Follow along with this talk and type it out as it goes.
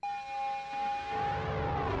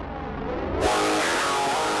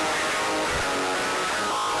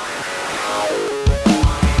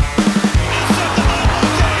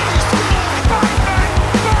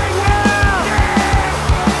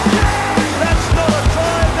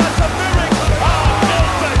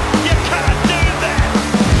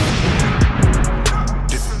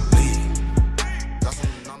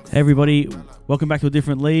everybody, welcome back to a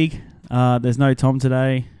different league. There's no Tom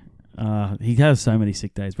today. He has so many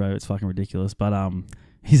sick days, bro. It's fucking ridiculous. But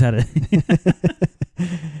he's had it.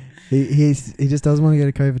 he just doesn't want to get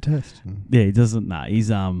a COVID test. Yeah, he doesn't. Nah,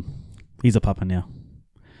 he's a pupper now.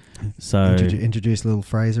 So introduce little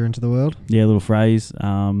Fraser into the world. Yeah, little Fraser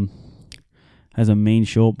has a mean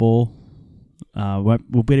short ball. We'll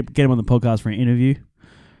get him on the podcast for an interview.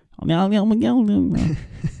 When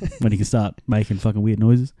he can start making fucking weird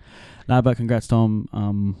noises. No, but congrats,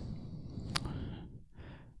 Tom.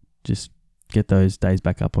 Just get those days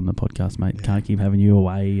back up on the podcast, mate. Yeah. Can't keep having you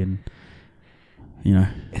away and, you know.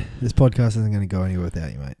 This podcast isn't going to go anywhere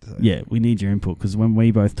without you, mate. So. Yeah, we need your input because when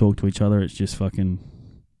we both talk to each other, it's just fucking...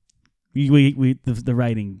 The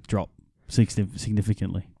rating dropped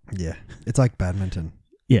significantly. Yeah. It's like badminton.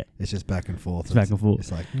 Yeah. It's just back and forth. It's back and forth.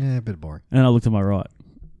 It's like, yeah, a bit boring. And I look to my right.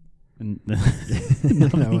 And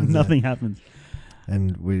nothing happens.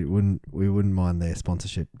 And we wouldn't mind their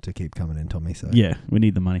sponsorship to keep coming in, Tommy. So yeah, we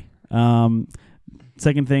need the money.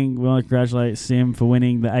 Second thing, we want to congratulate Sim for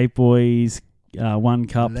winning the 8 Boys 1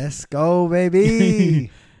 Cup. Let's go, baby!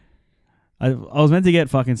 I was meant to get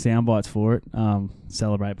fucking sound bites for it,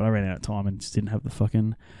 celebrate, but I ran out of time and just didn't have the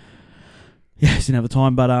fucking... Yeah, just didn't have the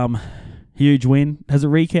time, but huge win. Has it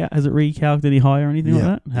recalced any higher or anything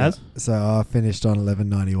like that? Has? Yeah. So I finished on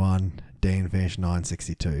 1191. Dean finished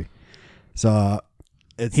 962. So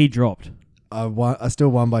he dropped. I still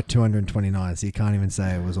won by 229, so you can't even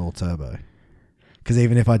say it was all turbo. Because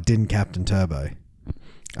even if I didn't captain turbo,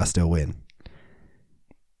 I still win.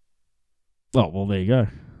 Oh, well, there you go.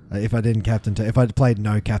 If I didn't captain, if I played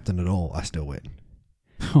no captain at all, I still win.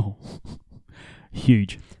 Oh,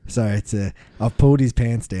 huge. So it's I've pulled his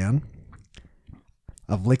pants down,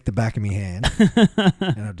 I've licked the back of my hand,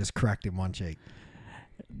 and I've just cracked him one cheek.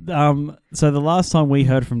 So the last time we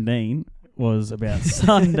heard from Dean was about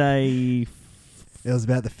Sunday. It was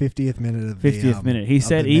about the 50th minute of 50th minute. He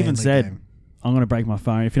said, game. I'm going to break my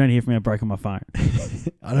phone. If you don't hear from me, I'm breaking my phone.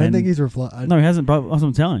 I don't think he's replied. No, he hasn't. That's what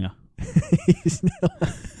I'm telling you. He's not.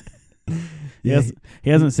 He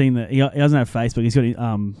hasn't seen that. He doesn't have Facebook. He's got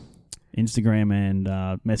Instagram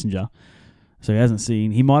and Messenger. So he hasn't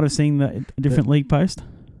seen. He might have seen the different league post.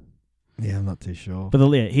 Yeah, I'm not too sure. But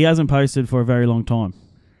he hasn't posted for a very long time.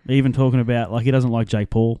 Even talking about, like, he doesn't like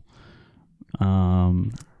Jake Paul.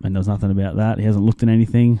 And there's nothing about that. He hasn't looked at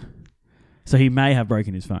anything. So he may have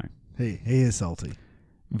broken his phone. He is salty.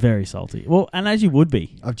 Very salty. Well, and as you would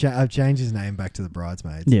be. I've changed his name back to the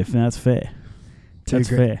Bridesmaids. Yeah, that's fair. That's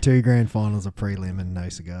fair. 2 grand finals, a prelim, and no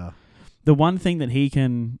cigar. The one thing that he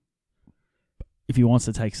can, if he wants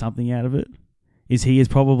to take something out of it, is he is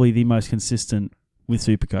probably the most consistent with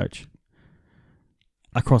Supercoach.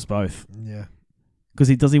 Across both. Yeah. Because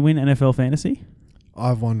does he win NFL fantasy?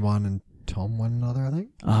 I've won one and Tom won another, I think.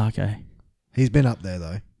 Ah, okay. He's been up there,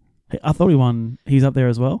 though. I thought he won. He's up there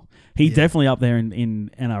as well. He's definitely up there in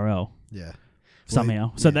NRL. Yeah.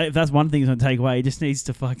 Somehow. So that's one thing he's going to take away. He just needs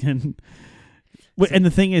to fucking... And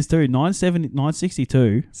the thing is, too,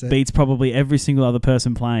 962 beats probably every single other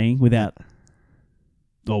person playing without...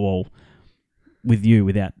 with you,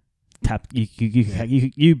 without tap...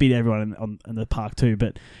 You beat everyone on the park too,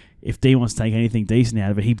 but if D wants to take anything decent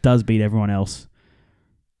out of it, he does beat everyone else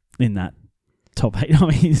in that top 8. I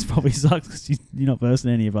mean, this probably sucks because you're not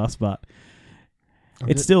versing any of us, but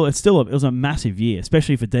it was a massive year,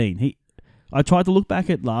 especially for Dean. I tried to look back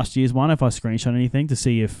at last year's one if I screenshot anything to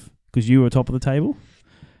see if, because you were top of the table.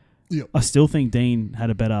 Yep. I still think Dean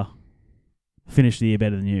had finished the year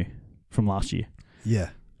better than you from last year.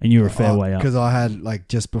 Yeah. And you were a fair way up. Because I had, like,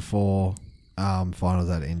 just before finals,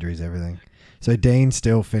 I had injuries, everything. So Dean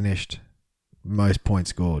still finished most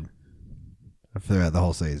points scored throughout the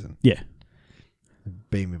whole season. Yeah.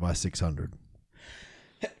 Beat me by 600.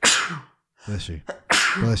 Bless you.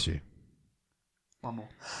 Bless you. One more.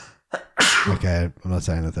 Okay, I'm not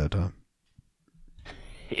saying the third time.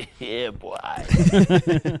 Yeah, boy.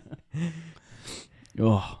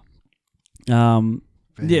 Yeah,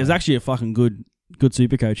 it was actually a fucking good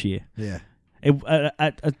Supercoach year. Yeah.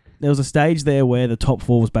 There was a stage there where the top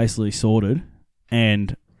 4 was basically sorted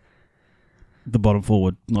and the bottom 4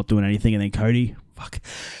 were not doing anything, and then Cody,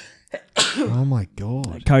 Oh my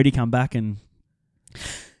God. Cody come back and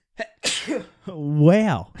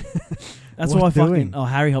wow. That's why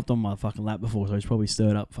Harry hopped on my fucking lap before, so he's probably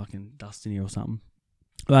stirred up fucking dust in here or something.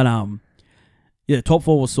 But top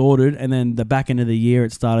 4 was sorted, and then the back end of the year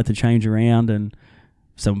it started to change around, and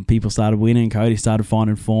some people started winning. Cody started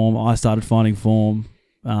finding form. I started finding form.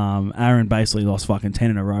 Aaron basically lost fucking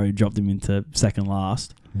 10 in a row, dropped him into second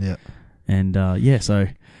last. Yeah. And so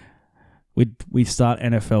we start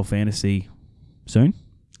NFL fantasy soon.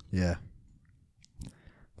 Yeah.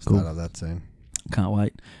 Cool. Start up that soon. Can't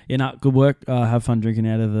wait. Yeah, no, good work. Have fun drinking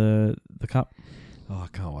out of the cup. Oh, I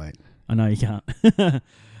can't wait. I know you can't.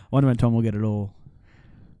 Wonder when Tom will get it all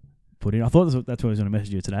put in. I thought that's what I was going to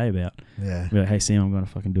message you today about. Yeah. Be like, hey, Sam, I'm going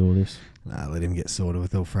to fucking do all this. Nah, let him get sorted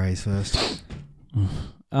with all phrase first.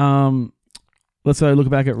 Let's go look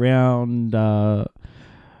back at round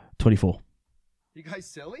 24. You guys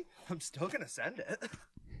silly? I'm still gonna send it.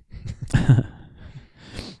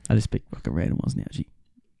 I just picked fucking random ones now, gee.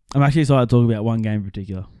 I'm actually excited to talk about one game in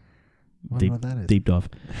particular. Wonder what that is. Deep dive.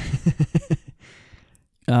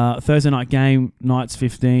 Thursday night game, Knights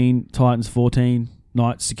 15, Titans 14.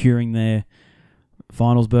 Knights securing their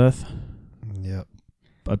finals berth. Yep.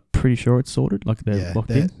 I'm pretty sure it's sorted. Like they're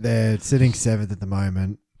locked in. They're sitting 7th at the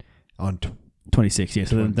moment on 26, yeah,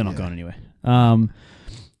 so 20, they're not going anywhere.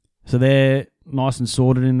 So they're nice and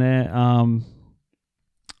sorted in there.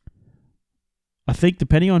 I think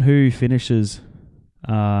depending on who finishes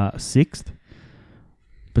 6th,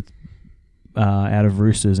 but out of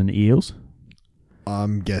Roosters and Eels.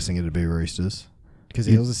 I'm guessing it'd be Roosters. Because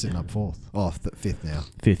Eels are sitting up 4th. Oh, 5th now.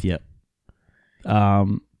 5th, yep.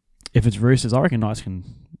 If it's Roosters, I reckon Knights can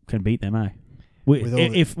beat them, eh?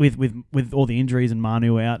 With all the injuries and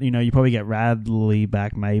Manu out, you probably get Radley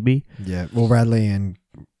back maybe. Yeah, well,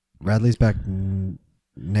 Radley's back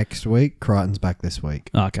next week. Crichton's back this week.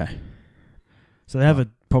 Okay. So they have a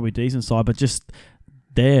probably decent side, but just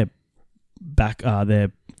their backs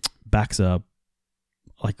are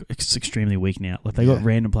like extremely weak now. Like they got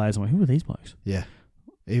random players. I'm like, who are these blokes? Yeah,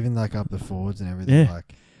 even like up the forwards and everything. Yeah.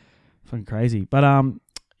 Like fucking crazy. But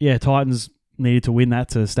Titans needed to win that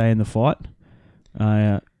to stay in the fight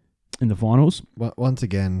in the finals. Once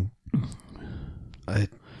again,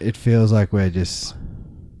 it feels like it's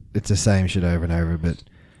the same shit over and over. But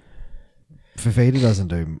Fafita doesn't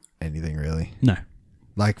do anything really. No.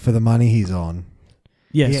 Like for the money he's on.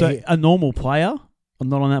 Yeah. So a normal player,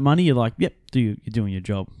 not on that money, you're like, yep, you're doing your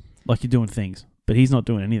job. Like you're doing things, but he's not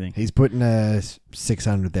doing anything. He's putting a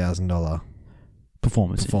 $600,000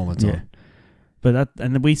 performance on. But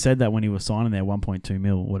and we said that when he was signing there, 1.2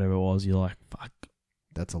 mil, whatever it was. You're like, fuck,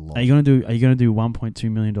 that's a lot. Are you gonna do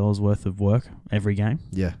 $1.2 million worth of work every game?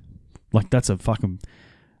 Yeah, like that's a fucking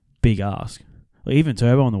big ask. Like, even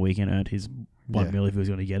Turbo on the weekend earned his 1 mil if he was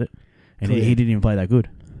going to get it, and he didn't even play that good.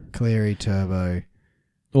 Cleary, Turbo,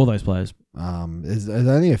 all those players. There's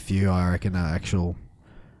only a few I reckon are actual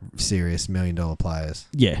serious $1 million players.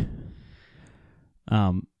 Yeah.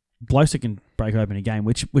 Blokes that can break open a game,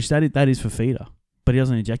 which that is for Feeder, but he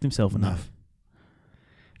doesn't inject himself enough.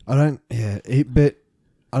 I don't. Yeah, but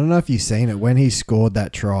I don't know if you've seen it. When he scored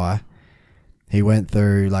that try, he went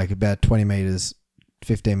through like about 20 meters,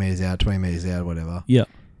 15 meters out, 20 meters out, whatever. Yeah.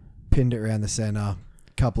 Pinned it around the center,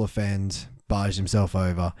 couple of fans, barged himself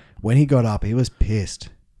over. When he got up, he was pissed.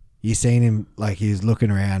 You seen him like he was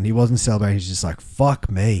looking around. He wasn't celebrating. He's just like,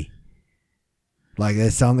 "Fuck me." Like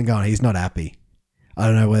there's something going on. He's not happy. I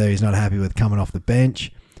don't know whether he's not happy with coming off the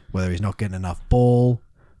bench, whether he's not getting enough ball,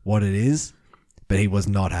 what it is, but he was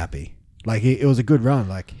not happy. Like it was a good run.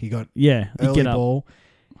 Like he got early ball,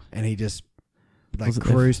 and he just like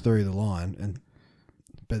cruised through the line,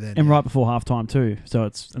 and right before halftime too. So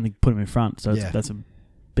and they put him in front. So that's a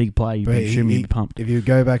big play. You'd be pumped. If you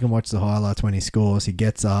go back and watch the highlights when he scores, he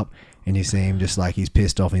gets up and you see him just like he's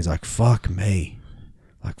pissed off and he's like, "Fuck me,"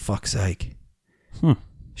 like fuck's sake.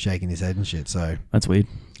 Shaking his head and shit. So that's weird.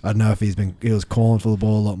 I don't know if he was calling for the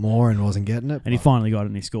ball a lot more and wasn't getting it. And he finally got it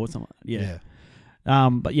and he scored something. Yeah.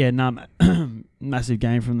 But yeah, massive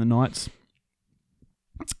game from the Knights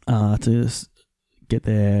to get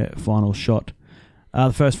their final shot.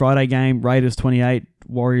 The first Friday game, Raiders 28,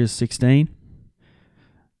 Warriors 16.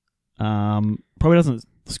 The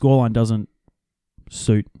scoreline doesn't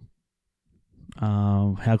suit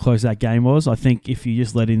how close that game was. I think if you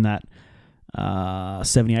just let in that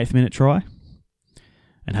 78th minute try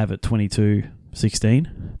and have it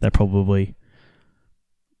 22-16, that probably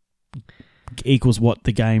equals how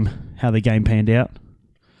the game panned out.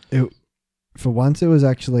 For once, it was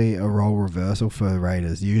actually a role reversal for the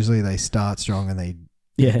Raiders. Usually they start strong and they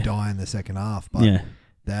die in the second half, but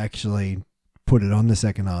they actually put it on the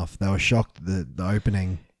second half. They were shocked that the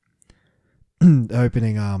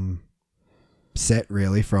opening set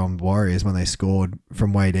really from Warriors when they scored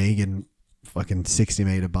from Wade Egan, fucking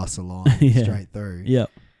 60-meter bust a line straight through. Yeah.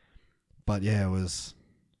 But yeah, it was.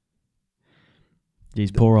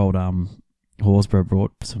 Geez, poor old Horsburgh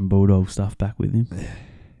brought some Bulldog stuff back with him.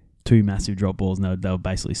 2 massive drop balls, and they were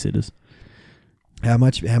basically sitters. How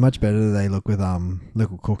much better do they look with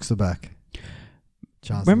Nickel Cookster back?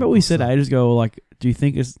 Remember we said ages ago, like, do you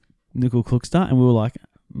think it's Nickel Cookster? And we were like,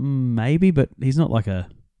 Maybe, but he's not like a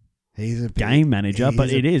He's a game manager. But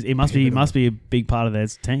it must be a big part of their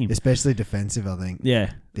team, especially defensive. I think.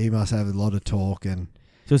 Yeah. He must have a lot of talk and.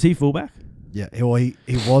 So is he fullback? Yeah, he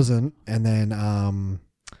wasn't, and then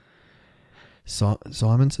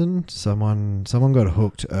Simonson, someone got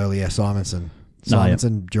hooked earlier. Simonson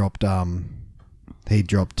dropped he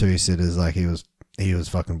dropped 2 sitters like he was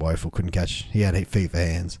fucking woeful. Couldn't catch. He had feet for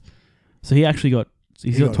hands. So he actually got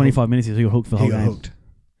 25 minutes. So he got hooked for the whole game. He got hooked.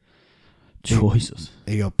 Jesus.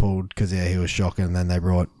 He got pulled because he was shocking, and then they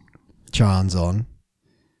brought Chance on,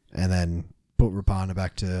 and then put Rapana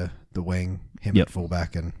back to the wing, him at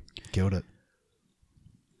fullback, and killed it.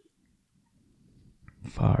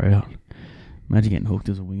 Far out. Imagine getting hooked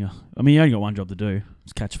as a winger. I mean, you only got one job to do.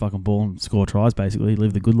 Just catch a fucking ball and score tries, basically.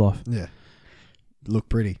 Live the good life. Yeah. Look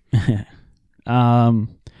pretty. So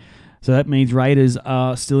that means Raiders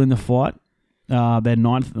are still in the fight. They're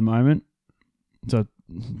 9th at the moment. So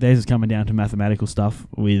theirs is coming down to mathematical stuff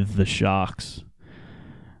with the Sharks.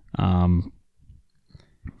 Either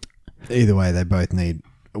way, they both need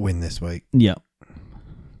a win this week. Yeah.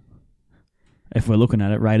 If we're looking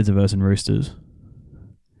at it, Raiders are versus Roosters.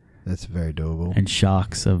 That's very doable. And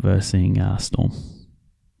Sharks are versus Storm.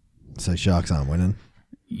 So Sharks aren't winning.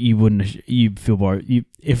 You'd feel worried.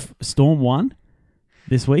 If Storm won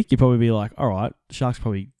this week, you'd probably be like, all right, Sharks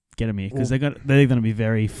probably get them here because they're going to be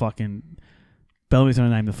very fucking. Bellamy's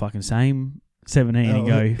going to name the fucking same 17 and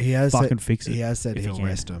go fix it. He has said he'll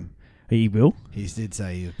rest them. He will? He did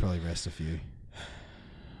say he'll probably rest a few.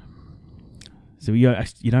 So you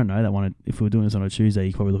don't know that one. If we were doing this on a Tuesday,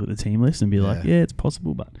 you probably look at the team list and be like, yeah, it's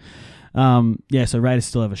possible. But so Raiders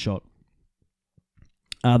still have a shot.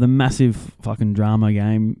 The massive fucking drama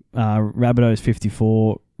game. Rabbitohs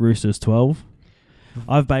 54, Roosters 12.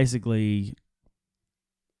 I've basically...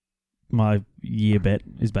 My year bet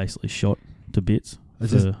is basically shot to bits for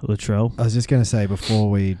Latrell. I was just going to say, before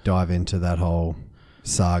we dive into that whole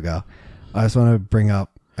saga, I just want to bring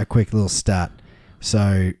up a quick little stat.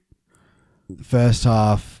 So, first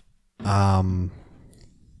half, I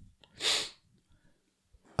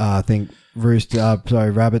think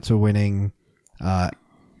Rabbits were winning, I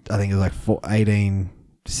think it was like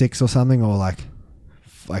 18-6 or something, or like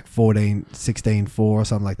 14-16-4 or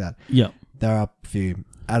something like that. Yeah. They're up a few.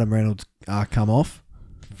 Adam Reynolds come off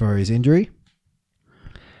for his injury.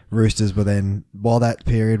 Roosters were then, while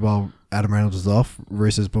Adam Reynolds was off,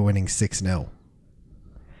 Roosters were winning 6-0.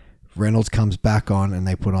 Reynolds comes back on and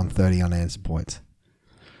they put on 30 unanswered points.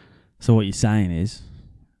 So what you're saying is...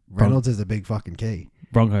 Reynolds is a big fucking key.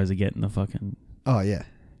 Broncos are getting the fucking... Oh, yeah.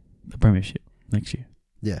 The premiership next year.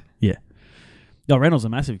 Yeah. Yeah. No, Reynolds is a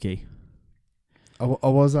massive key. I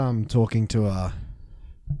was talking to a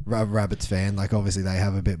Rabbits fan. Like, obviously they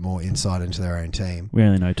have a bit more insight into their own team. We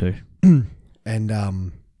only know 2.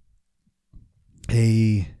 And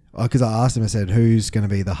because I asked him, I said, who's going to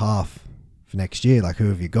be the half for next year? Like, who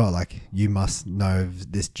have you got? Like, you must know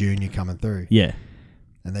this junior coming through. Yeah.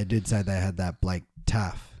 And they did say they had that Blake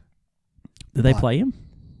Taff. Did they play him?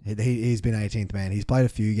 He's been 18th man. He's played a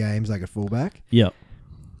few games like a fullback. Yep.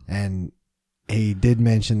 And he did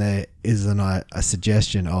mention there is a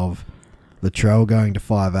suggestion of Latrell going to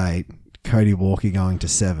 5'8", Cody Walker going to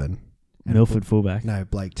 7. Milford fullback. No,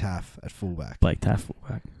 Blake Taff at fullback. Blake Taff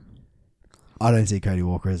fullback. I don't see Cody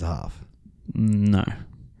Walker as a half. No.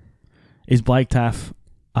 Is Blake Taff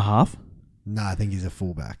a half? No, I think he's a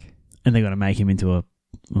fullback. And they're going to make him into a...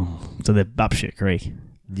 so they're up shit creek.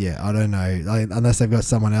 Yeah, I don't know. Unless they've got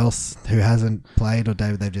someone else who hasn't played or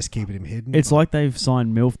they've just keeping him hidden. It's like they've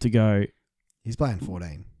signed Milf to go... He's playing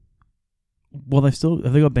 14. Well, have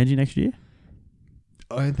they got Benji next year?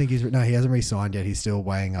 I don't think he hasn't re-signed yet. He's still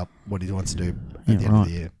weighing up what he wants to do at the end of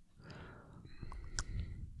the year.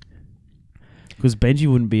 Because Benji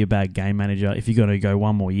wouldn't be a bad game manager if you're going to go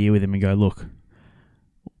one more year with him and go, look,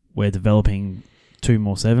 we're developing 2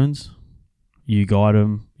 more 7s. You guide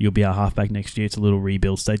them. You'll be our halfback next year. It's a little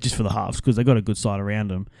rebuild stage just for the halves because they've got a good side around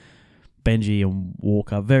them. Benji and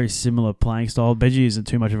Walker, very similar playing style. Benji isn't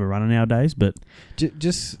too much of a runner nowadays, but...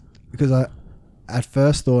 Just because at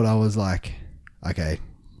first thought I was like, okay,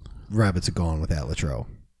 Rabbits are gone without Latrell.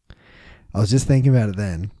 I was just thinking about it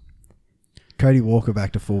then. Cody Walker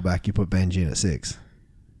back to fullback, you put Benji in at 6.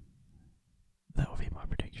 That would be my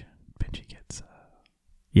prediction. Benji gets...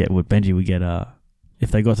 Benji would get...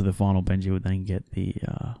 if they got to the final, Benji would then get the...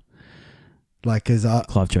 because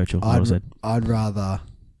Clive Churchill, I'd rather...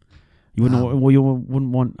 You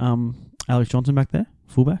wouldn't want Alex Johnson back there,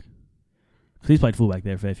 fullback? Because he's played fullback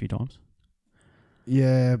there a fair few times.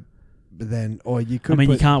 Yeah, but then... Or you could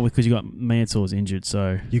you can't because you got Mansour's injured,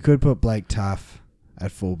 so... You could put Blake Taff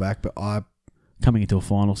at fullback, but coming into a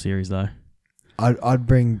final series though. I'd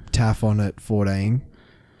bring Taff on at 14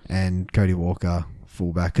 and Cody Walker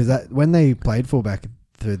fullback because when they played fullback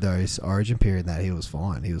through those Origin period, that he was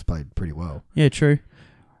fine. He was played pretty well. Yeah, true.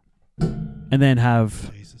 And then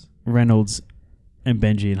have Reynolds and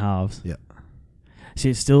Benji in halves. Yeah. See,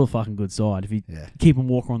 it's still a fucking good side. If you keep him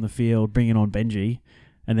Walker on the field, bring it on Benji,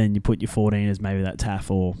 and then you put your 14 as maybe that Taff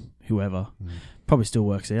or whoever, probably still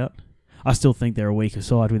works out. I still think they're a weaker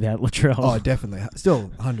side without Latrell. Oh, definitely. Still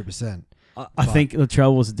 100%. I think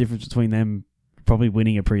Latrell was the difference between them probably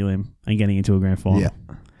winning a prelim and getting into a grand final.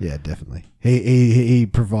 Yeah, definitely. He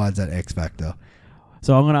provides that X factor.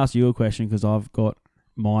 So I'm going to ask you a question because I've got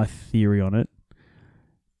my theory on it.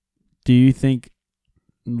 Do you think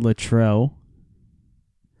Latrell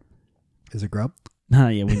is a grub? No,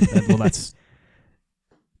 yeah. Well, that's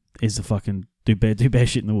is the fucking do bear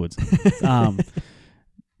shit in the woods.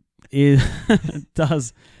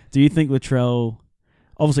 Do you think Latrell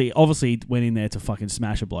obviously went in there to fucking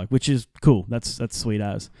smash a bloke, which is cool. That's sweet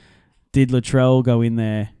as. Did Latrell go in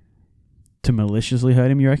there to maliciously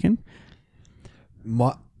hurt him, you reckon?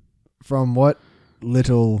 From what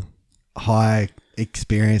little high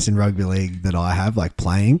experience in rugby league that I have, like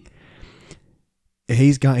playing,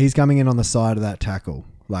 he's coming in on the side of that tackle.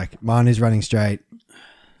 Like Manu's running straight,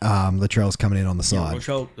 Latrell's coming in on the side.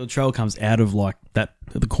 Yeah, Latrell comes out of like that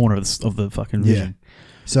the corner of the fucking vision. Yeah.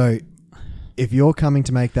 So if you're coming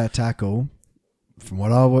to make that tackle, from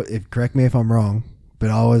what correct me if I'm wrong, but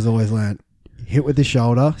I always learned, hit with his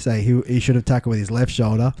shoulder, say he should have tackled with his left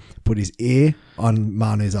shoulder, put his ear on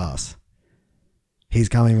Manu's ass. He's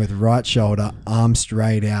coming with right shoulder, arm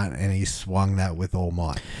straight out, and he swung that with all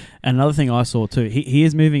might. And another thing I saw too, he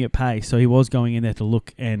is moving at pace, so he was going in there to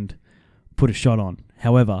look and put a shot on.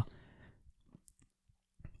 However,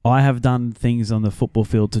 I have done things on the football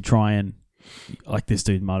field to try and, like this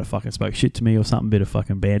dude might have fucking spoke shit to me or something, bit of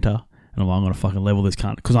fucking banter, and I'm going to fucking level this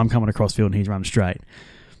cunt because I'm coming across field and he's running straight.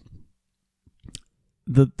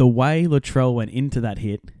 The way Latrell went into that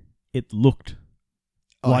hit, it looked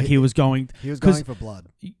like he was going... He was going for blood.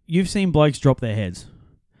 You've seen blokes drop their heads.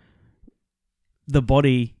 The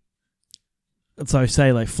body... So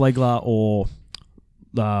say like Flegler or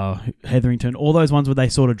Hetherington, all those ones where they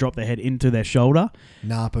sort of drop their head into their shoulder.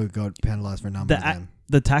 Napu got penalised for numbers then.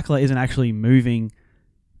 The tackler isn't actually moving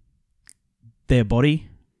their body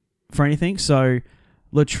for anything. So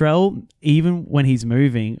Latrell, even when he's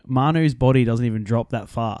moving, Manu's body doesn't even drop that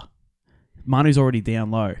far. Manu's already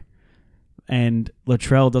down low. And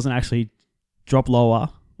Latrell doesn't actually drop lower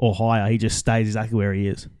or higher. He just stays exactly where he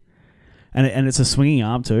is. And it's a swinging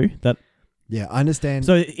arm too. Yeah, I understand.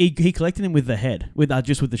 So he collected him with the head,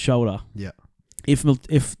 just with the shoulder. Yeah. If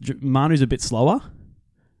Manu's a bit slower,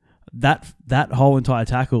 that whole entire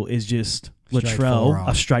tackle is just Latrell,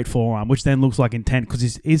 a straight forearm, which then looks like intent because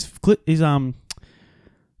his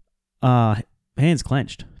hands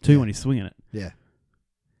clenched too when he's swinging it. Yeah.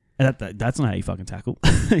 And that's not how you fucking tackle.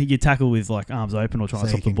 You tackle with like arms open or trying to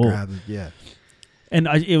stop the ball. Yeah. And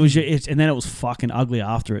and then it was fucking ugly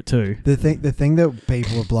after it too. The thing that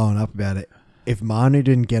people were blowing up about it, if Manu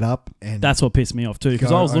didn't get up and that's what pissed me off too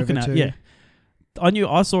because I was looking at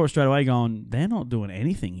I saw it straight away going, they're not doing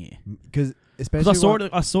anything here because I sort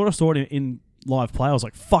of saw it in live play. I was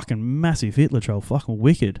like, fucking massive hit, Latrell, fucking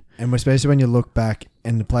wicked. And especially when you look back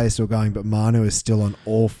and the play's still going, but Manu is still on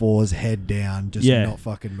all fours, head down, just not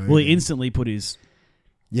fucking moving. Well, he instantly put his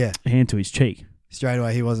hand to his cheek straight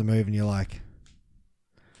away. He wasn't moving. You're like,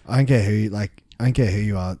 I don't care who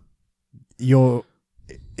you are. You're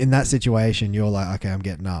in that situation. You're like, okay, I'm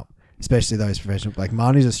getting up. Especially those professional. Like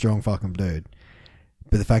Manu's a strong fucking dude,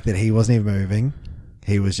 but the fact that he wasn't even moving,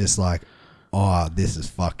 he was just like, oh, this has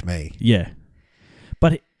fucked me. Yeah,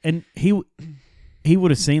 but he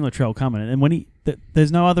would have seen Latrell coming, and when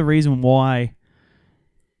there's no other reason why.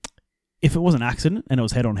 If it was an accident and it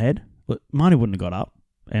was head on head, Manu wouldn't have got up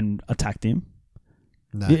and attacked him.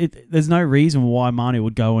 No. There's no reason why Manu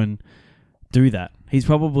would go and do that. He's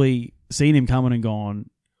probably seen him coming and gone.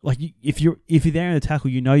 Like if you're there in the tackle,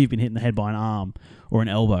 you know you've been hit in the head by an arm or an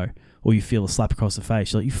elbow, or you feel a slap across the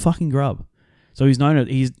face. You're like, you fucking grub. So he's known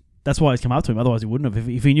it. That's why he's come up to him. Otherwise, he wouldn't have.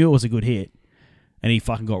 If he knew it was a good hit, and he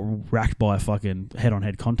fucking got racked by a fucking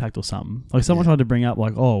head-on-head contact or something. Like someone tried to bring up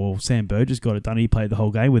like, oh well, Sam Burgess got it done. He played the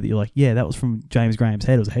whole game with it. You're like, yeah, that was from James Graham's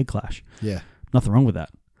head. It was a head clash. Yeah, nothing wrong with that.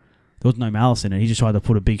 There was no malice in it. He just tried to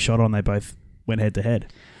put a big shot on. They both went head to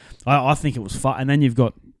head. I think it was fun. And then you've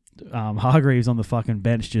got Hargreaves on the fucking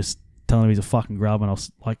bench just telling him he's a fucking grub. And I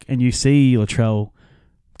was like, and you see Latrell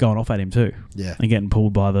going off at him too. Yeah, and getting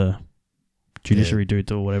pulled by the judiciary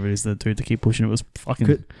dude or whatever it is, the dude to keep pushing. It was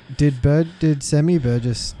fucking. Did Semi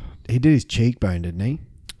Burgess He did his cheekbone, didn't he?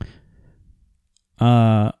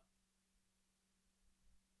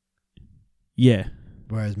 Yeah.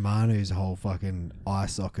 Whereas Manu's whole fucking eye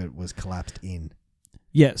socket was collapsed in.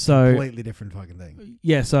 Yeah, so... Completely different fucking thing.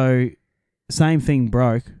 Yeah, so same thing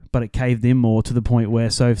broke, but it caved in more to the point where...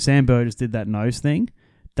 So if Sam Burgess did that nose thing,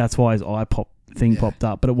 that's why his eye popped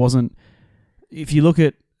up. But it wasn't... If you look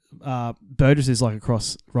at... Burgess is like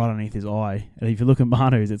across right underneath his eye. And if you look at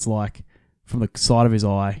Manu's, it's like from the side of his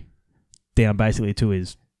eye down basically to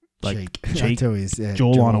his cheek to his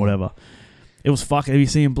jawline or whatever. It was fucking... If you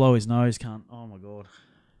see him blow his nose, can't... Oh, my God.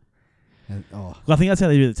 And, Well, I think that's how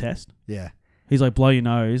they do the test. Yeah. He's like, blow your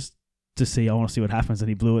nose to see. I want to see what happens. And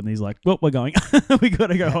he blew it, and he's like, well, we're going. We got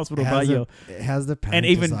to go to hospital. How's the pain? And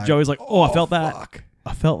even Joey's like, oh, I felt that. Fuck.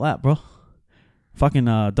 I felt that, bro. Fucking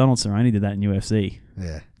Donald Cerrone did that in UFC.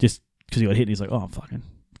 Yeah. Just because he got hit, and he's like, oh, I fucking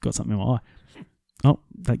got something in my eye. Oh,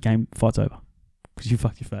 that fight's over because you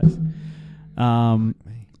fucked your face.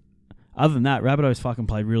 Other than that, Rabbitohs fucking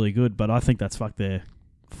played really good, but I think that's fucked their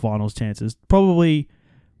finals chances. Probably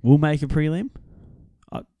will make a prelim.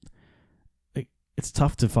 It's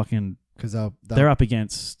tough to fucking... Because they're up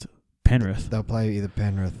against Penrith. They'll play either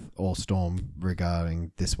Penrith or Storm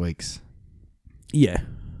regarding this week's... Yeah.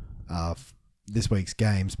 This week's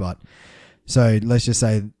games, but... So, let's just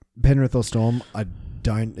say Penrith or Storm, I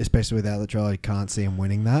don't, especially without Latrell, I can't see them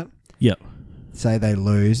winning that. Yep. Say they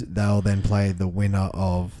lose, they'll then play the winner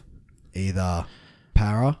of either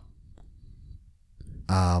Para...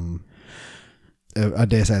 I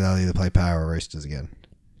dare say they'll either play Para or Roosters again.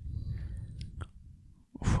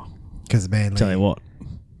 Because Manly... Tell you what.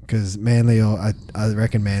 Because Manly, I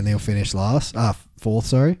reckon Manly will finish fourth,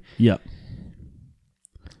 sorry. Yep.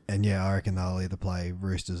 And yeah, I reckon they'll either play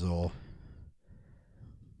Roosters or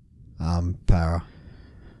Para.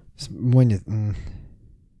 When you...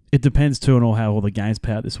 It depends too on how all the games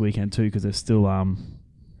play out this weekend too, because there's still an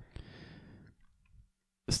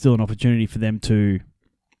opportunity for them to...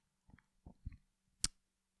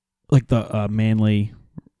 Like the Manly,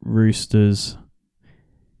 Roosters,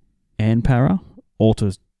 and Para, all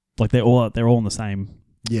to like they're all in the same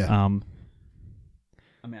amount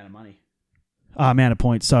of money, amount of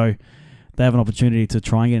points. So they have an opportunity to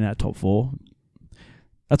try and get in that top four.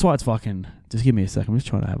 That's why it's fucking. Just give me a second. I'm just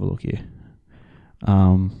trying to have a look here.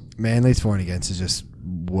 Manly's for and against is just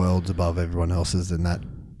worlds above everyone else's in that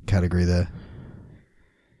category there.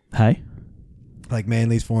 Hey. Like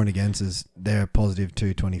Manly's for and against is they're positive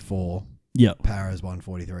 224. Yep. Para's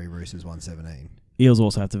 143, Roosters 117. Eels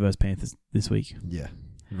also have to verse Panthers this week. Yeah.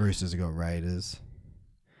 Roosters have got Raiders.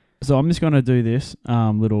 So I'm just going to do this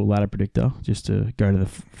little ladder predictor just to go to the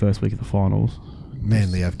first week of the finals.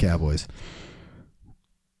 Manly have Cowboys.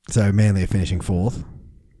 So Manly are finishing fourth.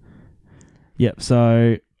 Yep.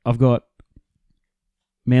 So I've got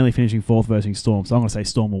Manly finishing fourth versus Storm. So I'm going to say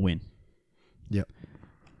Storm will win. Yep.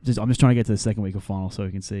 I'm just trying to get to the second week of finals so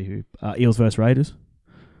we can see who... Eels versus Raiders.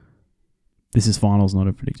 This is finals, not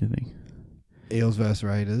a predictor thing. Eels versus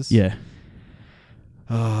Raiders? Yeah.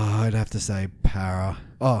 Oh, I'd have to say Para.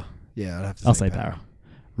 Oh, yeah, I'd have to I'll say Para.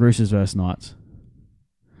 Roosters versus Knights.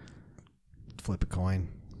 Flip a coin.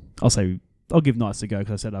 I'll give Knights a go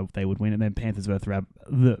because I said they would win. And then Panthers versus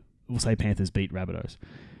we'll say Panthers beat Rabbitohs.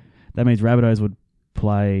 That means Rabbitohs would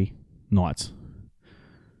play Knights.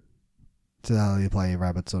 So they'll either play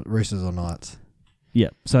Roosters or Knights. Yeah.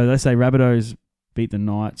 So let's say Rabbitohs beat the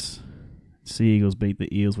Knights. Sea Eagles beat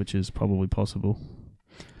the Eels, which is probably possible.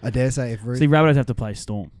 I dare say if Rabbitohs have to play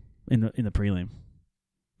Storm in the prelim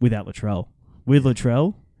without Latrell. With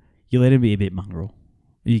Latrell, you let him be a bit mongrel.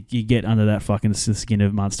 You get under that fucking skin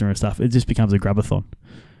of Munster and stuff. It just becomes a grabathon.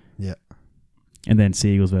 Yeah. And then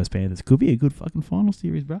Sea Eagles versus Panthers could be a good fucking final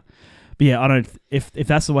series, bro. But yeah, I don't. If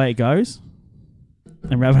that's the way it goes.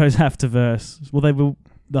 And Rabbitohs have to verse... Well,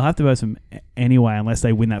 they'll have to verse them anyway unless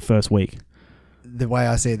they win that first week. The way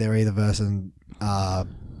I see it, they're either versing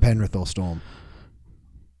Penrith or Storm.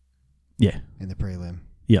 Yeah. In the prelim.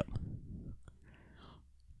 Yep.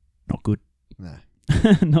 Not good. No.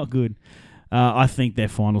 Not good. I think their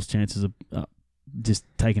finals chances are just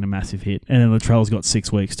taking a massive hit. And then Latrell's got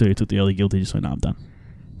 6 weeks too. He took the early guilty, just went, no, I'm done.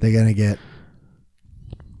 They're going to get...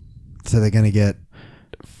 So they're going to get...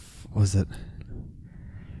 What was it?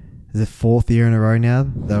 Is it 4th year in a row now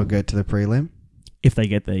they'll go to the prelim? If they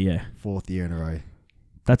get there, yeah. 4th year in a row.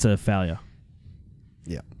 That's a failure.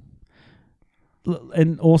 Yeah.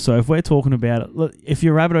 And also, if we're talking about it, look, if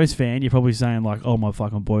you're a Rabbitohs fan, you're probably saying like, oh, my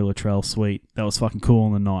fucking boy Latrell, sweet. That was fucking cool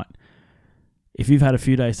on the night. If you've had a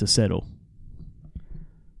few days to settle,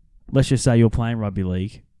 let's just say you're playing rugby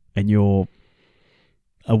league and you're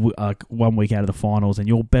like 1 week out of the finals and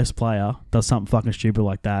your best player does something fucking stupid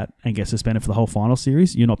like that and gets suspended for the whole final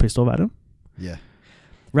series, you're not pissed off at him? Yeah.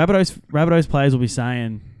 Rabbitohs players will be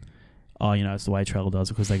saying, oh, you know, it's the way Trell does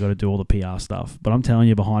it because they got to do all the PR stuff. But I'm telling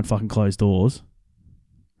you, behind fucking closed doors,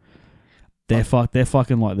 they're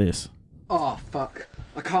fucking like this. Oh, fuck.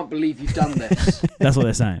 I can't believe you've done this. That's what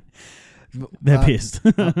they're saying. They're pissed.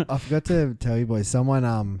 I forgot to tell you boys, someone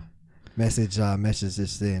messaged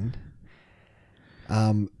this in.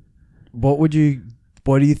 What do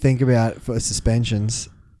you think about for suspensions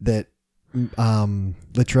that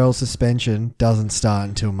Latrell's suspension doesn't start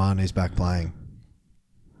until Manu's back playing?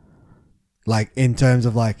 Like in terms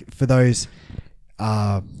of like for those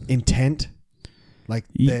intent, like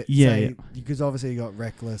because obviously you got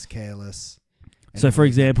reckless, careless. So for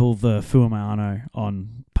example, the Fuamano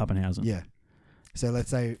on Pappenhausen. Yeah. So let's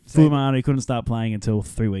say Fuamano couldn't start playing until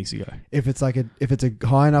 3 weeks ago. If it's a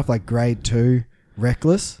high enough like grade 2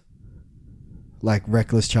 reckless, like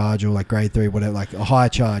reckless charge or like grade 3, whatever, like a higher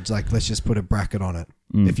charge, like let's just put a bracket on it.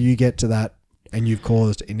 If you get to that and you've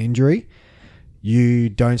caused an injury, you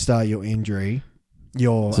don't start your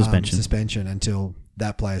suspension until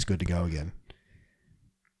that player's good to go again.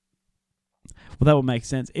 Well, that would make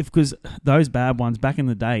sense because those bad ones back in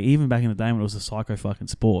the day, even back in the day when it was a psycho fucking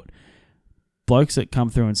sport, blokes that come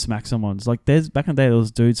through and smack someone's like back in the day there was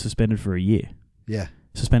dudes suspended for a year. Yeah.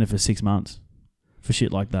 Suspended for 6 months for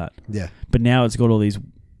shit like that. Yeah. But now it's got all these.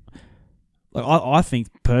 Like I think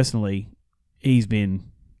personally, he's been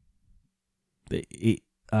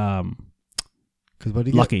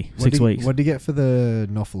lucky. 6 weeks. What did he get for the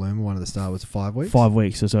Nofaluma one at the start? Was it 5 weeks? 5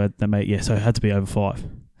 weeks. So they made so it had to be over 5.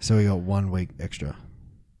 So he got 1 week extra.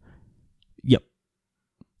 Yep.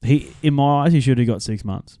 In my eyes, he should have got 6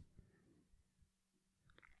 months.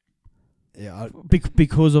 Yeah,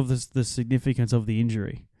 because of the significance of the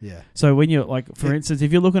injury. Yeah. So when you're like, for instance,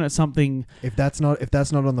 if you're looking at something, if that's not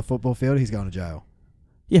on the football field, he's going to jail.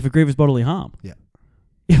 Yeah, for grievous bodily harm. Yeah.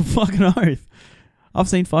 Yeah, fucking oath. I've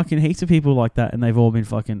seen fucking heaps of people like that, and they've all been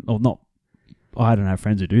fucking. Or not. I don't have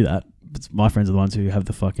friends who do that. But my friends are the ones who have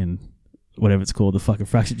the fucking whatever it's called, the fucking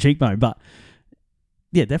fractured cheekbone. But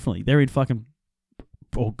yeah, definitely, they're in fucking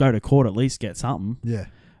or go to court at least get something. Yeah.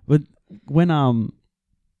 But when oh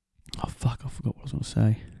fuck, I forgot what I was going to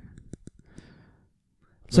say.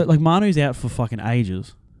 So like Manu's out for fucking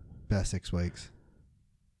ages. About 6 weeks.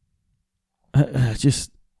 It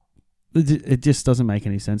just doesn't make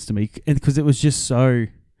any sense to me because it was just so.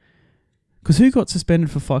 Because who got suspended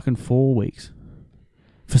for fucking 4 weeks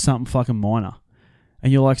for something fucking minor,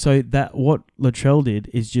 and you're like, so that what Latrell did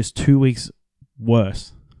is just 2 weeks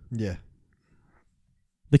worse. Yeah.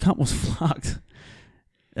 The cunt was fucked.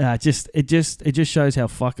 It just shows how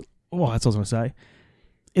fuck. Oh, that's what I was gonna say.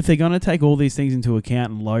 If they're gonna take all these things into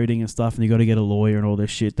account and loading and stuff, and you got to get a lawyer and all this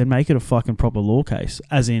shit, then make it a fucking proper law case,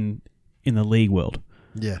 as in the league world.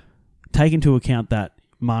 Yeah. Take into account that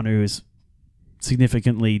Manu is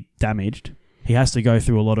significantly damaged. He has to go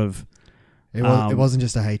through a lot of. It wasn't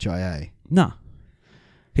just a HIA. Nah.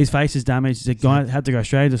 His face is damaged. He's had to go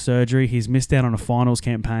straight into surgery. He's missed out on a finals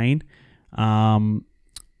campaign.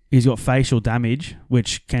 He's got facial damage,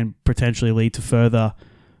 which can potentially lead to further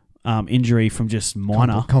injury from just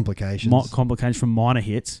minor complications. Complications from minor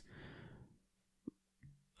hits.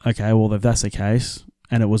 Okay, well, if that's the case,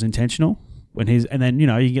 and it was intentional, and then you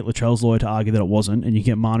can get Latrell's lawyer to argue that it wasn't, and you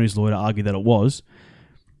get Manu's lawyer to argue that it was.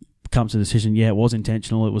 Comes to the decision, yeah, it was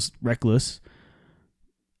intentional, it was reckless,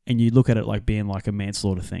 and you look at it like being like a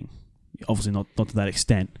manslaughter thing. Obviously not to that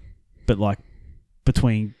extent, but like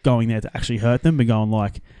between going there to actually hurt them and going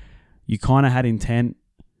like, you kind of had intent,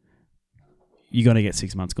 you're going to get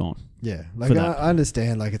 6 months gone. Yeah, like I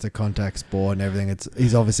understand, like it's a contact sport and everything.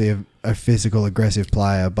 He's obviously a physical, aggressive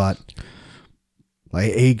player, but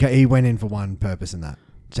like he went in for one purpose, and that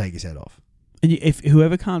take his head off. And if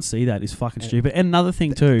whoever can't see that is fucking stupid. And another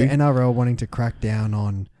thing too, the NRL wanting to crack down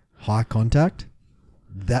on high contact,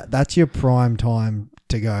 that's your prime time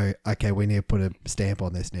to go, okay, we need to put a stamp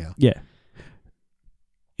on this now. Yeah.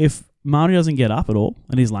 If Manu doesn't get up at all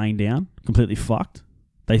and he's laying down, completely fucked,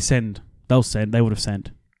 they would have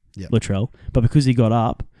sent Latrell. But because he got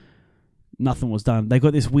up, nothing was done. They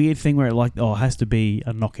got this weird thing where it has to be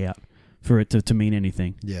a knockout for it to mean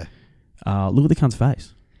anything. Yeah. Look at the cunt's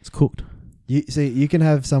face. It's cooked. You can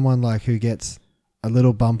have someone like who gets a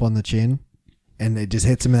little bump on the chin and it just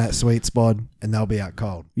hits him in that sweet spot and they'll be out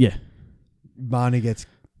cold. Yeah. Marnie gets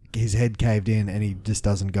his head caved in and he just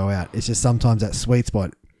doesn't go out. It's just sometimes that sweet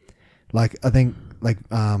spot. Like, I think,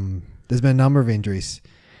 there's been a number of injuries.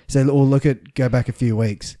 So we'll go back a few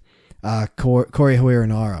weeks. Corey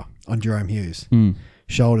Huiranara on Jerome Hughes.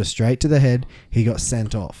 shoulder straight to the head. He got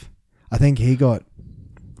sent off. I think he got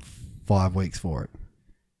 5 weeks for it.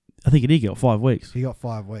 I think he did get 5 weeks. He got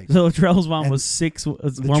 5 weeks. So Latrell's one And was 1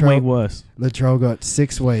 Latrell- week worse. Latrell got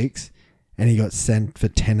 6 weeks, and he got sent for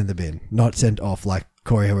 10 in the bin. Not sent off like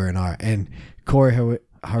Corey Haruanara. And Corey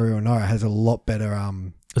Haruanara has a lot better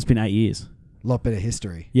It's been 8 years.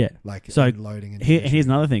 history. Yeah. Like So loading and here's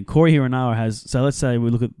another thing. Corey Hiranara has. So let's say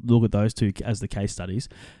we look at those two as the case studies.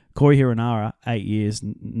 Corey Hiranara, 8 years,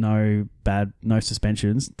 no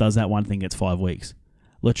suspensions. Does that one thing, gets 5 weeks.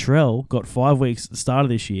 Latrell got 5 weeks at the start of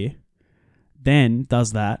this year, then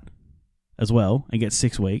does that as well and gets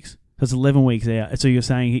 6 weeks. So it's 11 weeks out. So you're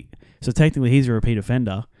saying so technically he's a repeat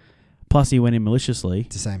offender. Plus he went in maliciously.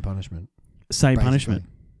 It's the same punishment. Same basically.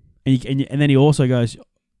 punishment. And then he also goes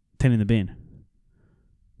 10 in the bin.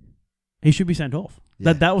 He should be sent off.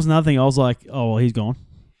 Yeah. That was another thing. I was like, oh, well, he's gone.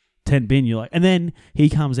 10 bin. You're like, and then he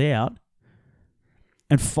comes out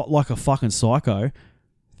and like a fucking psycho.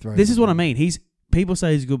 This is what I mean. People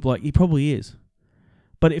say he's a good bloke. He probably is.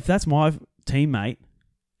 But if that's my teammate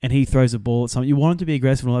and he throws a ball at something, you want him to be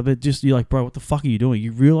aggressive and all that, but just you're like, bro, what the fuck are you doing?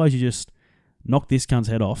 You realise you just knocked this cunt's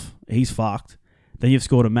head off. He's fucked. Then you've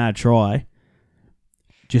scored a mad try.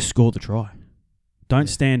 Just score the try. Don't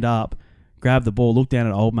stand up, grab the ball, look down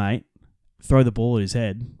at old mate, throw the ball at his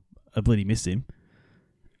head. I believe he missed him.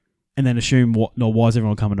 And then assume, why is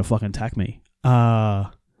everyone coming to fucking attack me?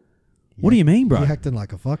 What do you mean, bro? You're acting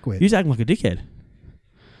like a fuckwit. You're just acting like a dickhead.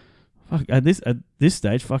 Fuck, at this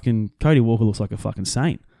stage, fucking Cody Walker looks like a fucking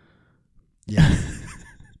saint. Yeah.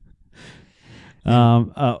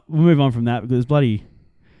 We'll move on from that because bloody...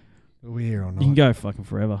 Are we here or not? You can go fucking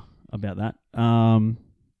forever about that.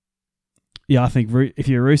 Yeah, I think if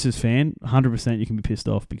you're a Roosters fan, 100% you can be pissed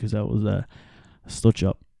off because that was a stitch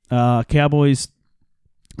up. Cowboys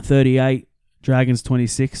 38, Dragons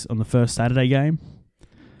 26 on the first Saturday game.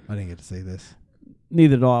 I didn't get to see this.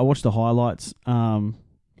 Neither did I. I watched the highlights.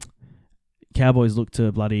 Cowboys looked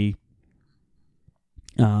to bloody...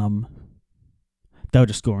 they were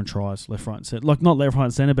just scoring tries left, right and centre. Like, not left, right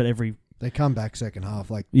and centre, but every... They come back second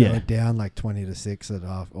half. Like, Yeah. they were down like 20-6 at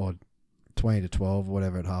half, or 20-12,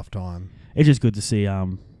 whatever at half time. It's just good to see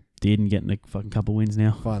Dearden getting a fucking couple wins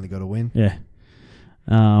now. Finally got a win. Yeah.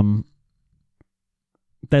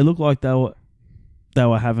 They looked like they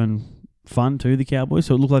were having fun too, the Cowboys,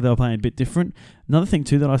 so it looked like they were playing a bit different. Another thing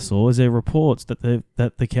too that I saw is there are reports that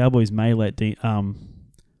the Cowboys may let Todd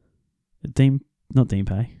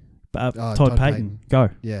Payton go.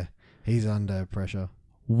 Yeah, he's under pressure.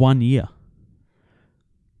 1 year.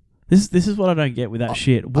 This is what I don't get with that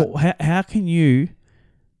shit. How can you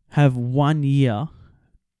have 1 year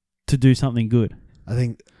to do something good? I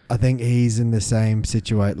think he's in the same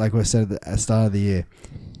situation. Like we said at the start of the year,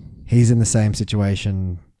 he's in the same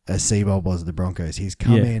situation as Seabold was at the Broncos. He's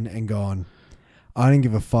come in and gone, I don't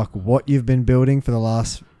give a fuck what you've been building for the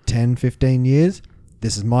last 10, 15 years.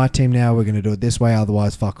 This is my team now. We're going to do it this way.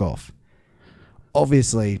 Otherwise, fuck off.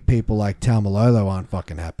 Obviously, people like Taumalolo aren't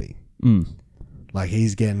fucking happy. Like,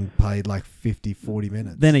 he's getting paid like 50, 40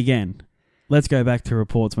 minutes. Then again, let's go back to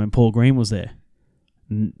reports when Paul Green was there.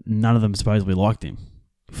 None of them supposedly liked him.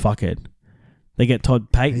 Fuckhead. They get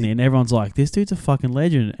Todd Payton in, everyone's like, this dude's a fucking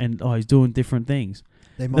legend, and he's doing different things.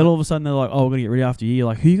 Then all of a sudden they're like, we're going to get rid after a year. You're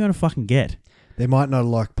like, who are you going to fucking get? They might not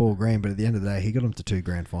like Paul Green, but at the end of the day, he got him to 2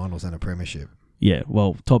 grand finals and a premiership. Yeah,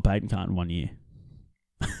 well, Todd Payton can't in 1 year.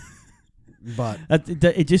 But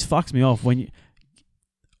it just fucks me off when you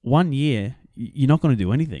 1 year you're not going to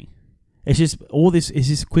do anything. It's just all this is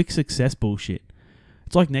just quick success bullshit.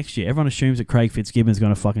 It's like next year, everyone assumes that Craig Fitzgibbon's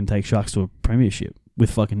going to fucking take Sharks to a premiership with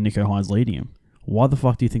fucking Nico Hines leading him. Why the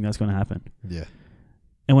fuck do you think that's going to happen? yeah,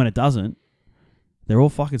 And when it doesn't, they're all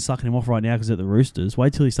fucking sucking him off right now because at the Roosters.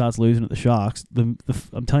 Wait till he starts losing at the Sharks. I'm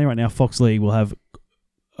telling you right now, Fox League will have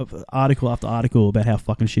article after article about how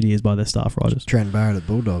fucking shit he is by their staff writers. Trent Barrett at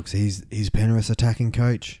Bulldogs. He's Penrith's attacking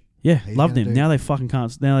coach. Yeah, He's loved gonna him. do- Now they fucking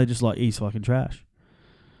can't. Now they're just like, he's fucking trash.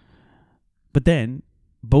 But then,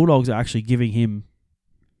 Bulldogs are actually giving him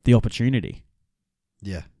the opportunity.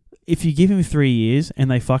 Yeah, If you give him 3 years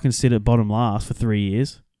and they fucking sit at bottom last for 3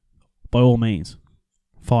 years, by all means,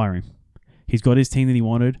 fire him. He's got his team that he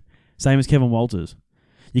wanted. Same as Kevin Walters.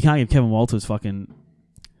 You can't give Kevin Walters fucking...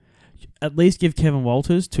 At least give Kevin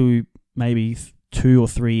Walters to maybe 2 or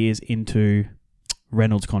 3 years into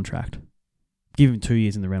Reynolds' contract. Give him 2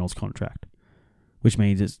 years in the Reynolds contract, which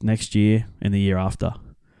means it's next year and the year after.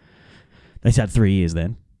 They said 3 years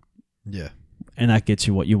then. yeah. And that gets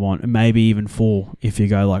you what you want. And maybe even 4 if you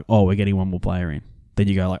go like, we're getting one more player in. Then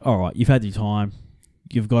you go like, all right, you've had your time.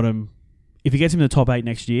 You've got him. If he gets him in the top 8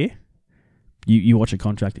 next year, You watch a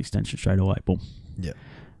contract extension straight away. Boom. Yeah.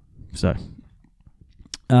 So,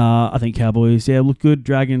 I think Cowboys, look good.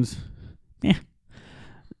 Dragons, yeah.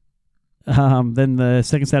 Then the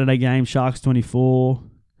second Saturday game, Sharks 24,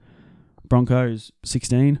 Broncos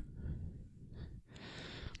 16.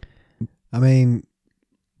 I mean,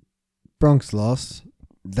 Bronx lost.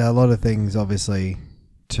 There are a lot of things, obviously,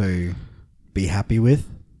 to be happy with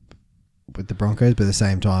the Broncos, but at the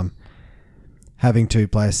same time, having 2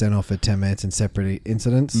 players sent off for 10 minutes in separate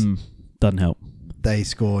incidents, doesn't help. They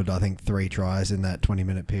scored, I think, 3 tries in that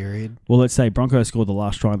 20-minute period. Well, let's say Broncos scored the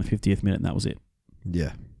last try in the 50th minute, and that was it.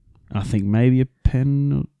 Yeah. I think maybe a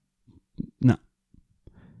pen. No.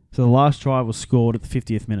 So the last try was scored at the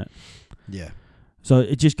 50th minute. Yeah. So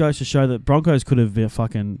it just goes to show that Broncos could have been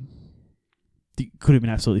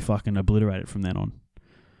absolutely fucking obliterated from then on.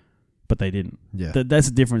 But they didn't. Yeah. That's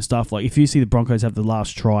the different stuff. Like, if you see the Broncos have the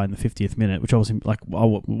last try in the 50th minute, which I was like,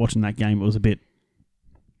 watching that game, it was a bit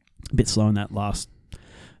slow in that last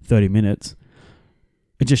 30 minutes.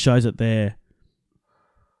 It just shows that they're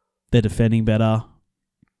defending better.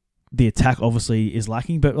 The attack obviously is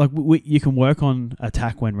lacking, but like you can work on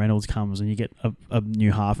attack when Reynolds comes and you get a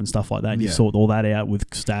new half and stuff like that. And you sort all that out with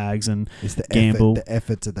Staggs and it's the Gamble. The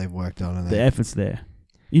efforts that they've worked on. The effort's there.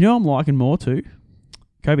 You know I'm liking more too?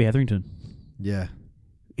 Kobe Hetherington. Yeah.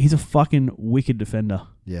 He's a fucking wicked defender.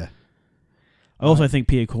 Yeah. I also think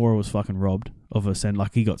Pia Cora was fucking robbed of a send.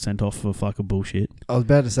 Like, he got sent off for fucking bullshit. I was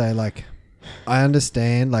about to say, like, I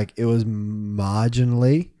understand, like, it was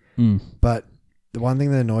marginally, but the one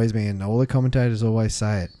thing that annoys me, and all the commentators always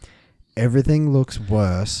say it, everything looks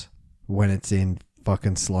worse when it's in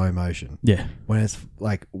fucking slow motion. Yeah. When it's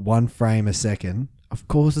like 1 frame a second, of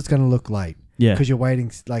course it's going to look late. Yeah. Because you're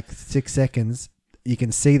waiting like 6 seconds. You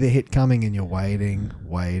can see the hit coming and you're waiting.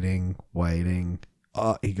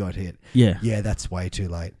 Oh, he got hit. Yeah. Yeah, that's way too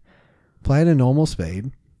late. Play at a normal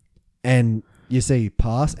speed and you see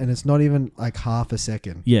pass and it's not even like half a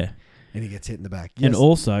second. Yeah. And he gets hit in the back. Yes. And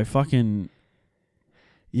also fucking...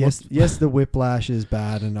 Yes, the whiplash is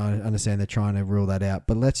bad, and I understand they're trying to rule that out.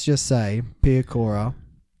 But let's just say Pia Cora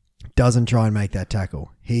doesn't try and make that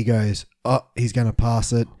tackle. He goes, he's going to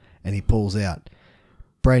pass it, and he pulls out.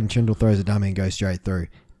 Braden Trindle throws a dummy and goes straight through.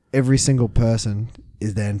 Every single person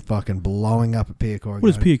is then fucking blowing up at Pia Cora. What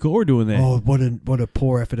is Pia Cora doing there? Oh, what a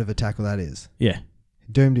poor effort of a tackle that is. Yeah.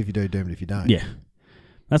 Doomed if you do, doomed if you don't. Yeah.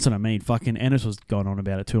 That's what I mean. Fucking Ennis was going on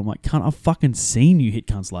about it too. I'm like, cunt, I've fucking seen you hit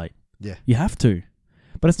cunts late. Yeah. You have to.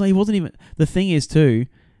 But it's not. He wasn't even. The thing is too,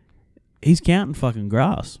 he's counting fucking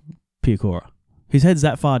grass. Pia Cora. His head's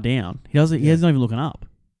that far down. He doesn't. Yeah. He's not even looking up.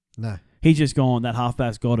 No. He's just gone. That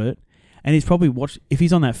halfback's got it, and he's probably watched. If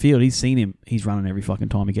he's on that field, he's seen him. He's running every fucking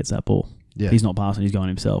time he gets that ball. Yeah. He's not passing. He's going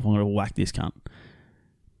himself. I'm gonna whack this cunt.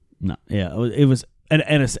 No. Yeah. It was and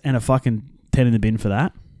a fucking 10 in the bin for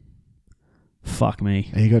that. Fuck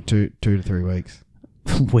me. And he got 2 to 3 weeks.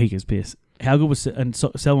 Weak as piss. How good was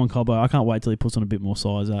Selwyn Cobbo? I can't wait till he puts on a bit more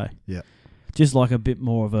size, eh? Yeah. Just like a bit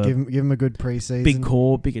more of a... Give him a good preseason. Big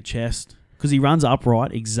core, bigger chest. Because he runs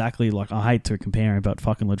upright exactly like... I hate to compare him, but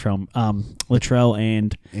fucking Latrell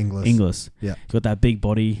and Inglis. Yeah. He's got that big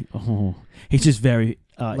body. Oh, he's just very...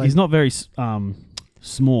 he's not very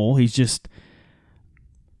small. He's just...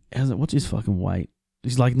 What's his fucking weight?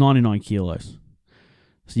 He's like 99 kilos.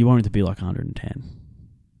 So you want him to be like 110.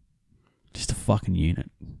 Just a fucking unit.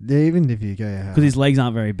 Even if you go... Because his legs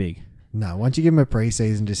aren't very big. No, once you give him a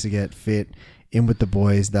preseason just to get fit in with the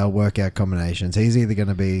boys, they'll work out combinations. He's either going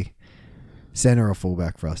to be center or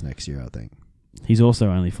fullback for us next year, I think. He's also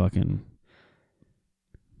only fucking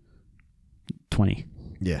 20.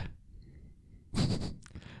 Yeah.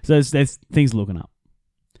 So there's things looking up.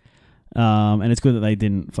 And it's good that they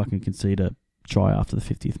didn't fucking concede a try after the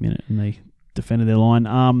 50th minute and they defended their line.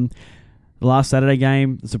 The last Saturday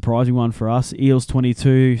game, the surprising one for us, Eels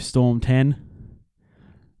 22, Storm 10.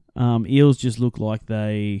 Eels just look like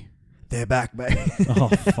they're back, mate. Oh,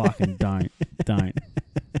 fucking don't.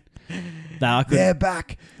 They're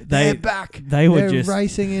back. They're back. They're just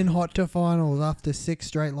racing in hot to finals after 6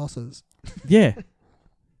 straight losses. Yeah.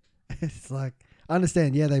 It's like, I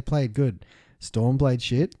understand, yeah, they played good. Storm played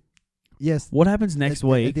shit. Yes. What happens next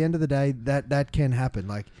week? At the end of the day, that can happen.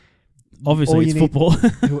 Like, obviously, it's football.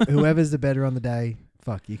 Whoever's the better on the day,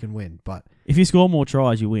 fuck, you can win. But if you score more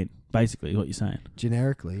tries, you win. Basically, is what you're saying.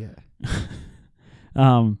 Generically,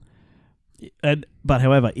 yeah. But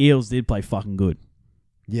however, Eels did play fucking good.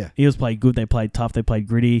 Yeah. Eels played good. They played tough. They played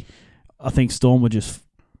gritty. I think Storm looked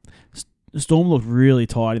really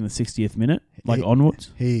tired in the 60th minute,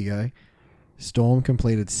 onwards. Here you go. Storm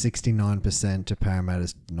completed 69% to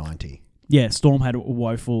Parramatta's 90%. Yeah, Storm had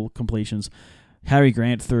woeful completions. Harry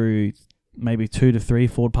Grant threw maybe 2 to 3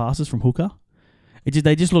 forward passes from hooker.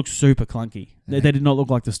 They just look super clunky. They did not look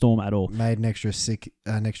like the Storm at all. Made an extra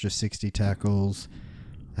 60 tackles,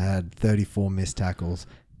 had 34 missed tackles.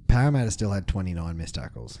 Parramatta still had 29 missed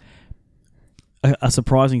tackles. A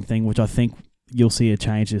surprising thing, which I think you'll see a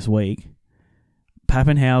change this week,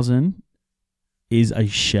 Pappenhausen is a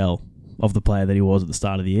shell of the player that he was at the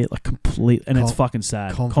start of the year. Like complete, and it's fucking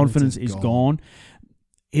sad. Confidence is gone.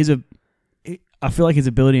 I feel like his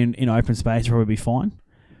ability in open space will probably be fine,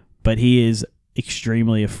 but he is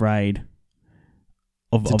extremely afraid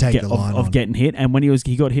of getting hit. And when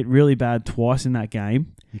he got hit really bad twice in that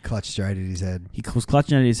game, he clutched straight at his head. He was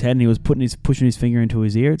clutching at his head, and he was pushing his finger into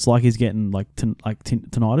his ear. It's like he's getting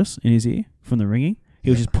tinnitus in his ear from the ringing. He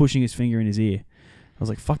was just pushing his finger in his ear. I was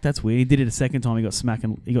like, "Fuck, that's weird." He did it a second time. He got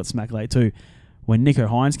smacked late too. When Nico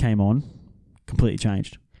Hines came on, completely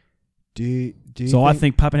changed. I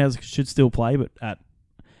think Pappenhausen should still play, but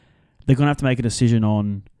they're going to have to make a decision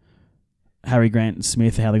on Harry Grant and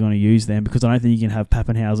Smith, how they're going to use them, because I don't think you can have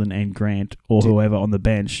Pappenhausen and Grant or whoever on the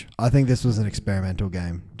bench. I think this was an experimental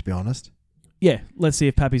game, to be honest. Yeah, let's see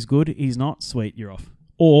if Pappy's good. He's not, sweet, you're off.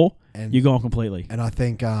 Or you're gone completely. And I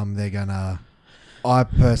think they're going to... I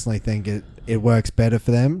personally think it works better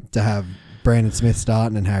for them to have Brandon Smith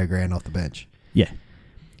starting and Harry Grant off the bench. Yeah.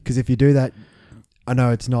 Because if you do that, I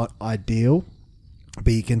know it's not ideal,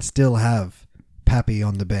 but you can still have Pappy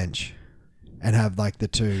on the bench and have like the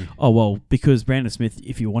two. Oh, well, because Brandon Smith,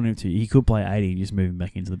 if you want him to, he could play 80 and just move him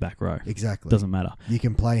back into the back row. Exactly. Doesn't matter. You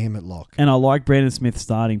can play him at lock. And I like Brandon Smith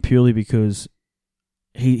starting purely because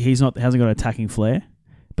hasn't got attacking flair,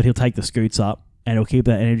 but he'll take the scoots up and he'll keep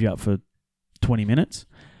that energy up for 20 minutes.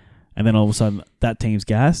 And then all of a sudden, that team's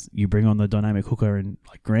gassed. You bring on the dynamic hooker and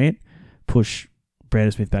like Grant, push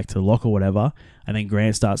Brandon Smith back to the lock or whatever, and then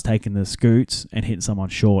Grant starts taking the scoots and hitting someone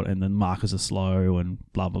short, and then markers are slow and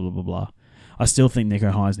blah, blah, blah, blah, blah. I still think Nico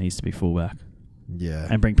Hines needs to be fullback. Yeah.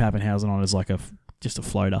 And bring Pappenhausen on as like just a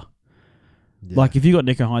floater. Yeah. Like if you got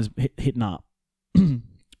Nico Hines hitting up and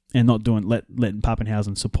not letting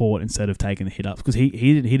Pappenhausen support instead of taking the hit ups, because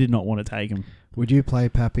he did not want to take him. Would you play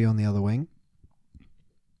Pappy on the other wing?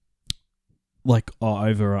 Like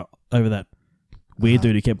over that weird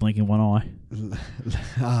dude who kept blinking one eye.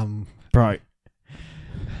 Bro.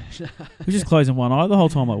 We're just closing one eye the whole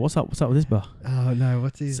time. Like, what's up with this bar? Oh no,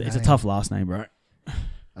 what's his name? It's a tough last name, bro.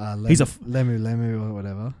 He's a Lemu or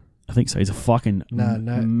whatever. I think so. He's a fucking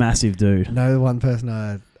massive dude. No, the one person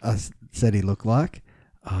I said he looked like.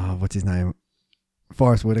 What's his name?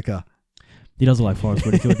 Forrest Whitaker. He does look like Forrest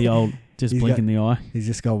Whitaker with the old blinking the eye. He's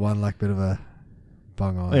just got one like bit of a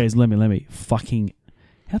bung eye. Oh, yeah, he's Lemmy. Fucking.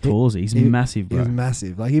 How tall is he? He's massive, bro. He was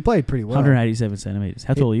massive. Like he played pretty well. 187 centimeters.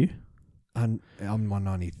 How tall are you? I'm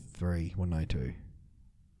 193, 192.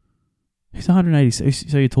 He's 180,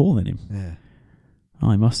 so you're taller than him. Yeah.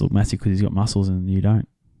 Oh, he must look massive because he's got muscles and you don't.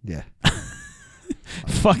 Yeah.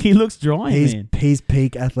 Fuck, he looks dry, man. He's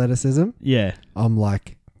peak athleticism. Yeah. I'm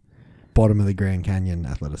like bottom of the Grand Canyon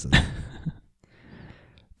athleticism.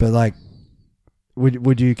 But like,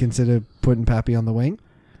 would you consider putting Pappy on the wing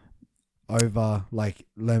over like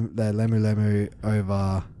Lemu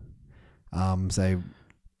over say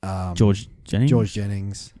George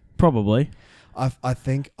Jennings? Probably. I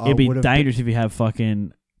think it'd be dangerous if you have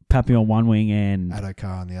fucking Pappy on one wing and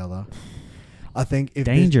Adokar on the other. I think if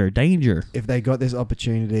danger. If they got this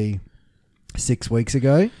opportunity 6 weeks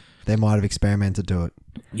ago, they might have experimented to it.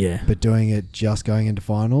 Yeah. But doing it just going into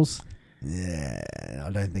finals, yeah, I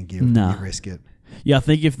don't think you risk it. Yeah, I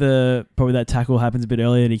think if probably that tackle happens a bit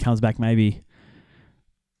earlier and he comes back maybe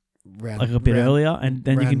a bit earlier, and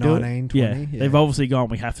then you can do 19, it. 20, Yeah, they've obviously gone.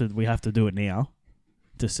 We have to do it now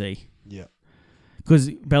to see. Yeah, because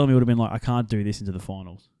Bellamy would have been like, I can't do this into the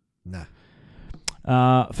finals. No.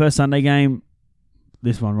 First Sunday game,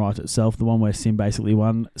 this one writes itself. The one where Sim basically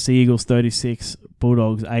won. Sea Eagles 36,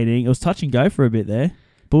 Bulldogs 18. It was touch and go for a bit there.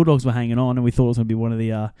 Bulldogs were hanging on, and we thought it was going to be one of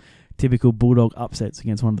the typical Bulldog upsets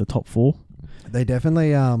against one of the top four. They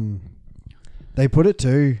definitely they put it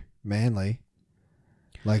to Manly.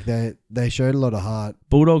 Like they showed a lot of heart.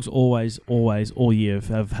 Bulldogs always all year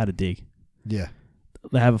have had a dig. Yeah.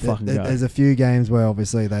 They have a fucking go. There's a few games where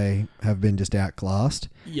obviously they have been just outclassed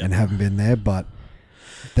and haven't been there, but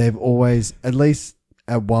they've always, at least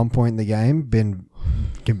at one point in the game, been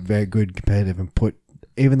very good competitive and put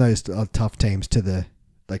even those tough teams to the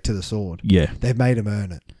sword. Yeah. They've made them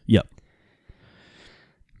earn it. Yep.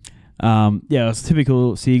 It was a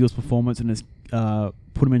typical Sea Eagles performance, and it's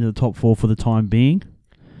put them into the top four for the time being.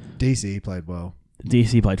 DC played well.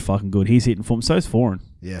 DC played fucking good. He's hitting form. So's Foreign.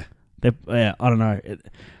 Yeah. I don't know.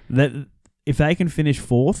 If they can finish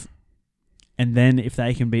fourth And then if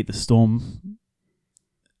they can beat the Storm,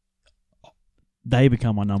 they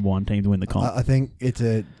become my number one team to win the comp. I think it's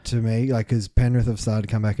to me, like, because Penrith have started to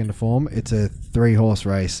come back into form, it's a 3-horse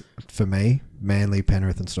race for me. Manly,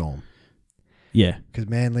 Penrith and Storm. Yeah. Because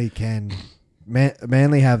Manly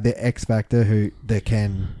have the X factor they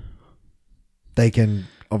can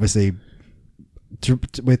obviously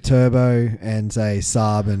with Turbo and say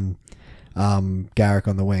Saab and Garrick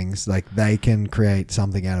on the wings, like they can create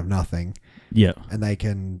something out of nothing. Yeah. And they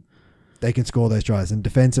can score those tries, and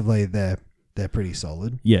defensively they're pretty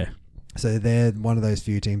solid. Yeah. So they're one of those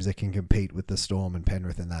few teams that can compete with the Storm and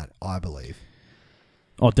Penrith in that, I believe.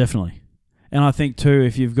 Oh, definitely. And I think too,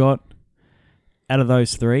 if you've got out of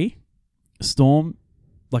those three, Storm,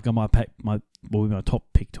 like I might pick my top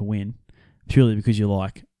pick to win, purely because you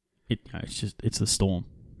like it. You know, it's the Storm.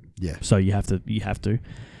 Yeah. So you have to.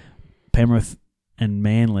 Penrith and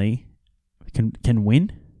Manly can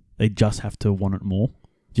win. They just have to want it more,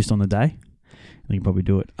 just on the day. They can probably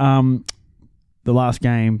do it. The last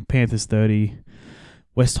game, Panthers 30,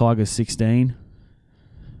 West Tigers 16.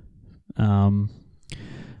 I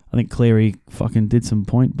think Cleary fucking did some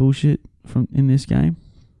point bullshit in this game.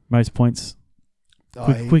 Most points,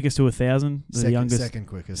 quickest to 1,000. Second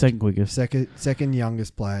quickest. Second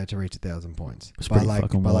youngest player to reach 1,000 points It's by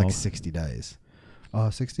pretty like 60 days. Oh,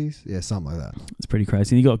 60s? Yeah, something like that. It's pretty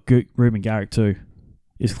crazy. And you got Ruben Garrick too.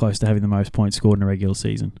 Is close to having the most points scored in a regular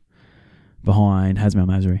season, behind Hazmel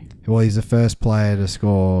Masri. Well, he's the first player to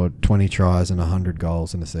score 20 tries and 100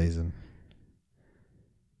 goals in a season.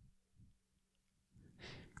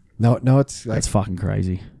 No, it's like, that's fucking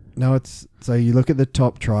crazy. No, it's so you look at the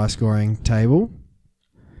top try scoring table.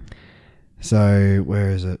 So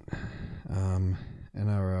where is it?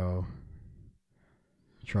 NRL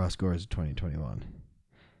try scorers of 2021.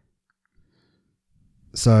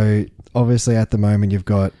 So obviously at the moment you've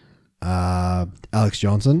got Alex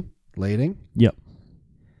Johnson leading. Yep.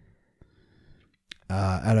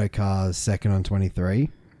 Addo Carr's second on 23.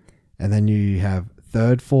 And then you have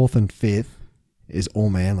third, fourth and fifth is all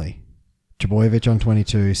Manly. Trbojevic on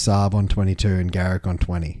 22, Saab on 22 and Garrick on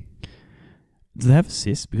 20. Do they have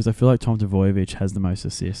assists? Because I feel like Tom Trbojevic has the most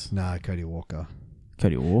assists. Nah, Cody Walker.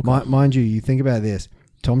 Mind you, you think about this.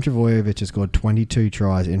 Tom Trbojevic has scored 22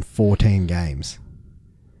 tries in 14 games.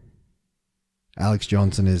 Alex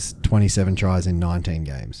Johnson is 27 tries in 19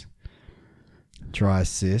 games. Try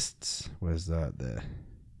assists. Where's that there?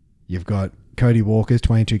 You've got Cody Walker's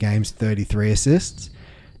 22 games, 33 assists.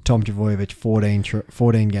 Tom Trbojevic,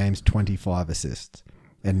 14 games, 25 assists.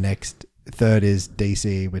 And third is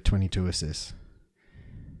DC with 22 assists.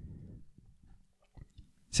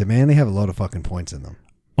 So Manly have a lot of fucking points in them.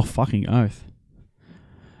 Oh, fucking oath.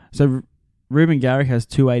 So Ruben Garrick has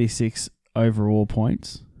 286 overall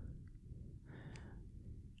points.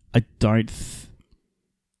 I don't...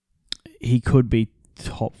 he could be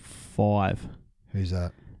top 5. Who's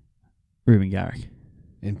that? Ruben Garrick.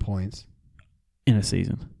 In points? In a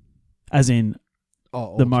season. As in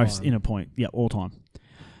the most time. in a point. Yeah, all time.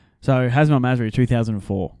 So Hazmel Masri,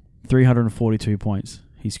 2004. 342 points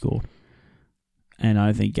he scored. And I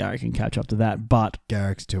don't think Garrick can catch up to that. But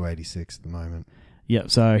Garrick's 286 at the moment. yeah,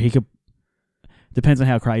 so he could... depends on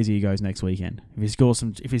how crazy he goes next weekend.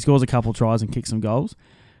 If he scores a couple tries and kicks some goals,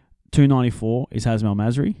 294 is Hazmel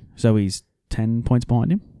Masri. So he's 10 points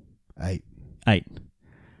behind him. 8.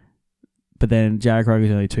 But then Jarrod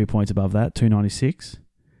Croker's only 2 points above that, 296.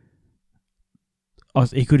 Oh,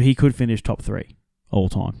 he could finish top 3 all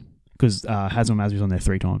time because Hazmel Masri's on there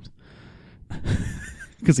 3 times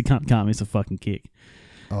because he can't miss a fucking kick.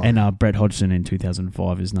 Oh. And Brett Hodgson in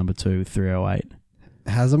 2005 is number 2 with 308.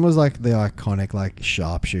 Hazem was like the iconic like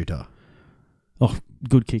sharpshooter. Oh,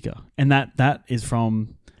 good kicker, and that is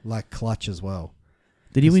from like clutch as well.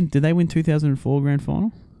 Did he win? Did they win 2004 Grand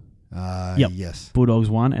Final? Yep. Yes. Bulldogs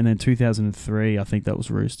won, and then 2003, I think that was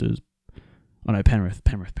Roosters. Oh no, Penrith.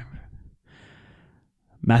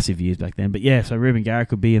 Massive years back then. But yeah, so Ruben Garrick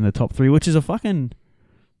could be in the top 3, which is a fucking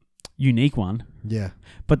unique one. Yeah.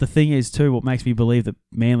 But the thing is too, what makes me believe that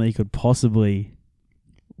Manly could possibly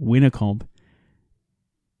win a comp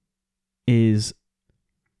is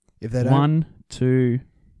if they don't...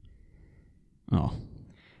 Oh,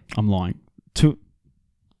 I'm lying. Two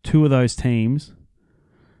of those teams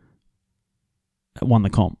won the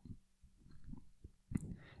comp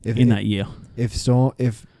that year.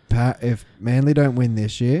 If Manly don't win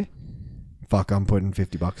this year, fuck, I'm putting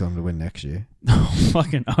 $50 on them to win next year.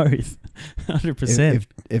 Fucking oath, 100%.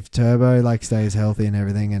 If Turbo like stays healthy and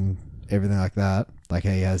everything like that, like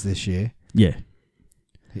he has this year, yeah,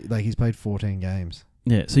 he's played 14 games.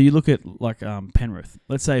 Yeah, so you look at like Penrith.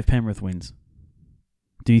 Let's say if Penrith wins,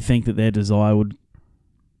 Do you think that their desire would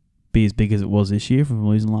be as big as it was this year from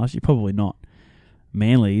losing last year? Probably not.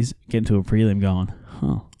 Manly's getting to a prelim going,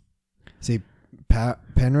 See,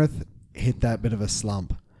 Penrith hit that bit of a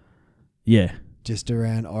slump yeah, just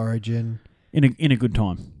around Origin. in a good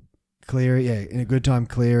time. Cleary, in a good time.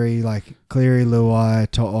 Cleary, Luai,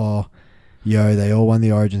 To'o, Yo, they all won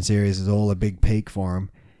the Origin series. It was all a big peak for them.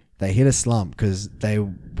 They hit a slump because they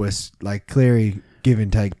was like Cleary, give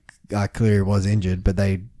and take. Cleary was injured, but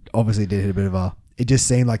they obviously did hit a bit of a. It just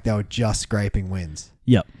seemed like they were just scraping wins.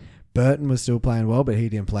 Yep. Burton was still playing well, but he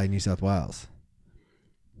didn't play New South Wales.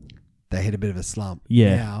 They hit a bit of a slump.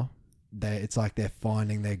 Yeah. Now, it's like they're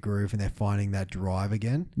finding their groove and they're finding that drive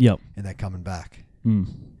again. Yep. And they're coming back. Mm.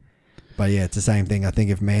 But yeah, it's the same thing. I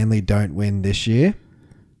think if Manly don't win this year,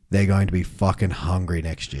 they're going to be fucking hungry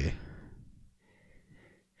next year.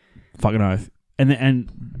 Fucking oath.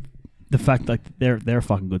 And the fact like they're a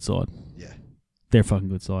fucking good side. Yeah. They're a fucking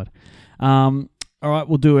good side. All right,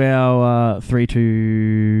 we'll do our 3,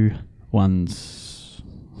 2, 1s.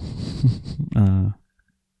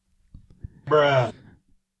 Bruh.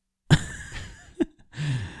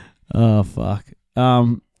 Oh fuck.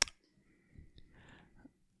 I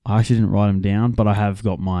actually didn't write them down, but I have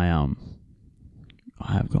got my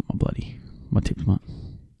my tips, my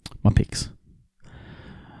picks.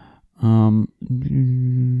 My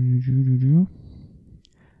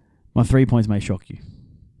 3 points may shock you.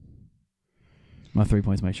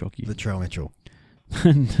 Latrell Mitchell.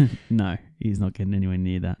 No, he's not getting anywhere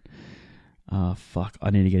near that. Fuck. I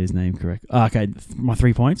need to get his name correct. Okay, my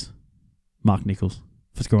 3 points. Mark Nichols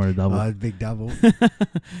for scoring a double. Oh, big double.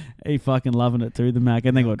 He fucking loving it too, the Mac,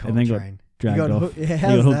 and then got dragged off. Yeah, He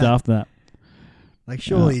how's got hooked that? after that. Like,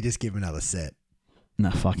 surely you just give him another set. Nah,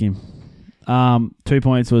 fuck him. 2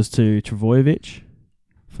 points was to Travojevic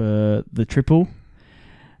for the triple,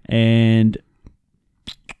 and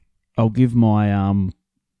I'll give my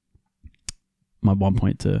my 1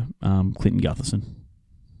 point to Clinton Gutherson.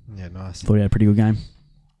 Yeah, nice. Thought he had a pretty good game.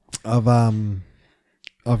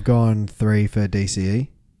 I've gone 3 for DCE.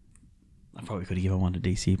 I probably could have given one to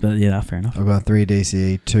DC, but yeah, fair enough. I've gone 3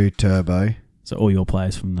 DCE, 2 Turbo. So all your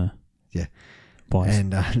players from the boys. And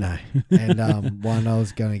no. And one I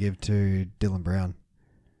was going to give to Dylan Brown.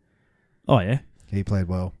 Oh yeah, He played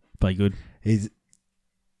well. play good.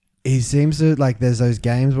 He seems to, like, there's those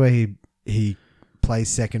games where he plays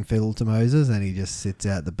second fiddle to Moses and he just sits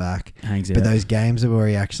out the back. Hangs out. But those games where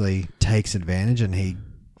he actually takes advantage and he,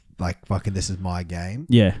 like, fucking, this is my game.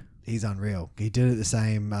 Yeah. He's unreal. He did it the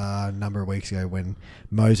same number of weeks ago when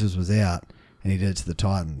Moses was out, and he did it to the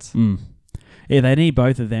Titans. Yeah, they need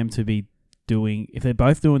both of them to be doing. If they're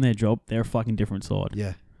both doing their job, they're a fucking different side.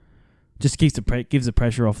 Yeah. Just gives the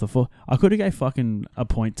pressure off the foot. I could have gave fucking a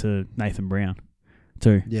point to Nathan Brown,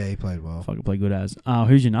 too. Yeah, he played well. Fucking play good as.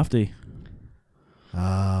 Who's your nufty?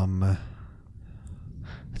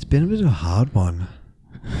 It's been a bit of a hard one.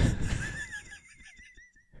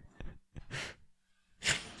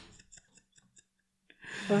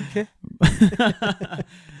 Okay.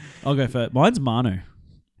 I'll go first. Mine's Manu.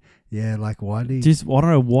 Yeah, like, why do you... Just, I don't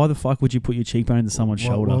know, why the fuck would you put your cheekbone into someone's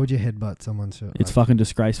shoulder? Why would you headbutt someone's shoulder? It's fucking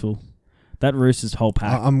disgraceful. That Rooster's whole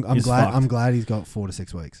pack I'm is glad. fucked. I'm glad he's got 4 to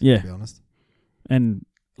 6 weeks. Yeah. To be honest. And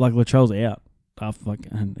like Latrell's out.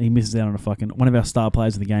 And he misses out on a fucking... One of our star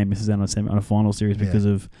players of the game misses out on a final series because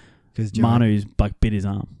of Manu's bit his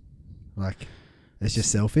arm. Like, it's just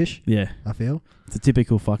selfish. Yeah. I feel. It's a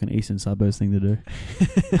typical fucking Eastern Suburbs thing to do.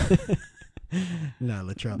 No,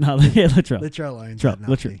 Latrell. No, yeah, Latrell. Latrell owns that.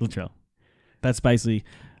 Latrell. That's basically...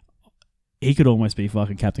 He could almost be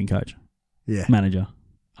fucking captain, coach, manager,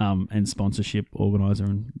 and sponsorship organizer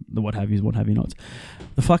and the what have you nots.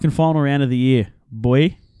 The fucking final round of the year,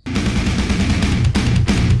 boy.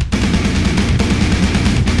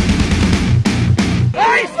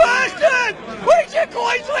 Hey, Thurston! Where's your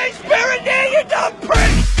Queensland spirit now, you dumb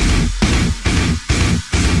prick?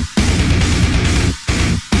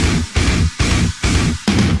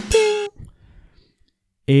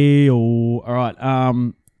 Ew. All right.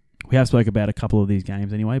 We have spoke about a couple of these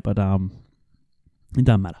games anyway, but it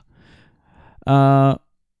doesn't matter.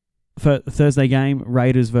 For the Thursday game,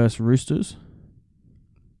 Raiders versus Roosters.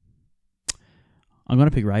 I'm going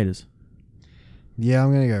to pick Raiders. Yeah,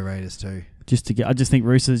 I'm going to go Raiders too. I just think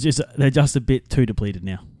Roosters they're just a bit too depleted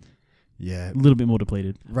now. Yeah, A little bit more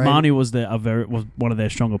depleted. Marnie was was one of their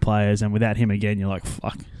stronger players, and without him again, you're like,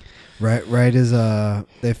 fuck. Raiders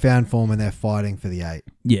they've found form and they're fighting for the 8.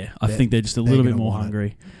 Yeah, I think they're just a little bit more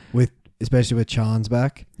hungry. Especially with Chan's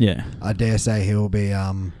back. Yeah. I dare say he'll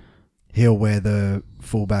wear the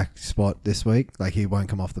fullback spot this week. Like, he won't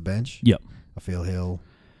come off the bench. Yep. I feel he'll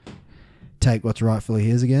take what's rightfully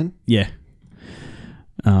his again? Yeah.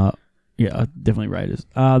 Definitely Raiders.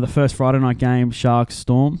 The first Friday night game, Sharks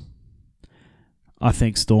Storm. I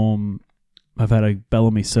think Storm have had a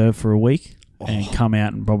Bellamy serve for a week and come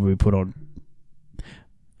out and probably put on.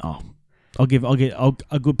 I'll get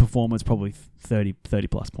a good performance, probably 30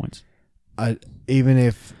 plus points. Even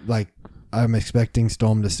if I'm expecting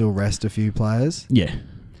Storm to still rest a few players. Yeah.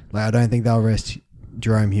 I don't think they'll rest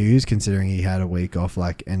Jerome Hughes, considering he had a week off,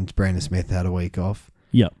 and Brandon Smith had a week off.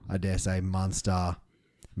 Yep. I dare say Munster,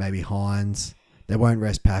 maybe Hines. They won't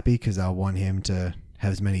rest Pappy because they'll want him to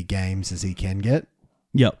have as many games as he can get.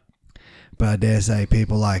 Yep. But I dare say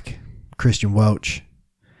people like Christian Welch,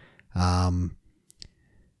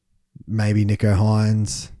 maybe Nico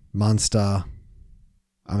Hines, Munster.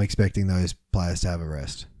 I'm expecting those players to have a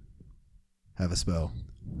rest, have a spell.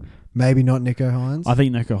 Maybe not Nico Hines. I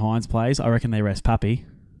think Nico Hines plays. I reckon they rest Pappy.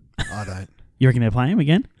 I don't. You reckon they play him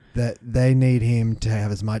again? That they need him to have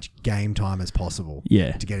as much game time as possible.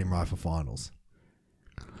 Yeah. To get him right for finals.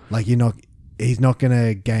 He's not going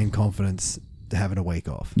to gain confidence to having a week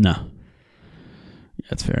off. No.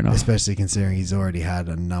 That's fair enough. Especially considering he's already had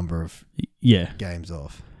a number of games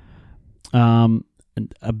off. And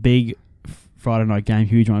a big Friday night game,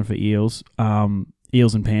 huge one for Eels.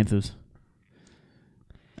 Eels and Panthers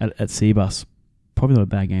at Seabus. Probably not a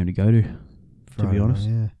bad game to go to be honest.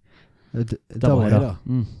 Yeah. A double header.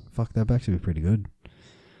 Fuck, that back should be pretty good.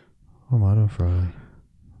 What am I doing Friday?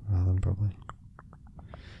 Nothing, probably.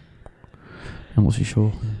 I'm not too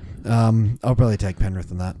sure. I'll probably take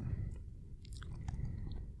Penrith on that.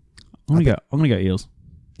 I'm gonna go Eels.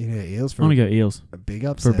 You know, Eels I'm gonna go Eels a big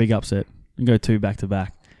upset. for a big upset and go 2 back to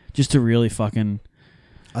back, just to really fucking.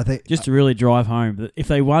 I think to really drive home that if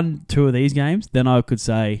they won 2 of these games, then I could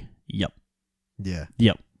say, yep.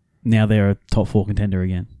 Now they're a top 4 contender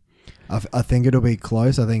again. I think it'll be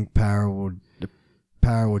close. I think Para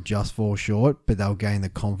will just fall short, but they'll gain the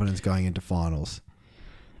confidence going into finals.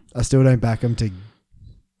 I still don't back them to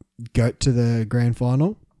go to the grand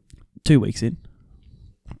final. 2 weeks in.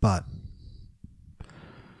 But,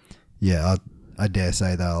 yeah, I dare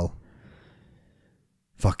say they'll...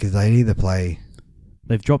 Fuck, if they either play...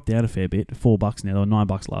 They've dropped down a fair bit, $4 now. They were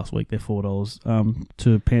 $9 last week. They're $4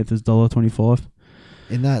 to Panthers $1.25.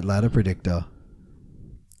 In that ladder predictor,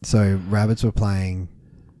 so Rabbits were playing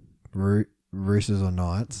Roosters or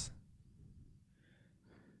Knights.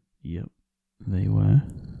 Yep, they were.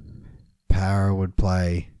 Para would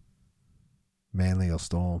play Manly or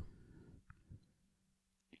Storm.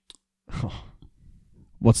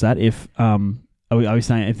 What's that? If are we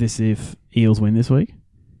saying if Eels win this week?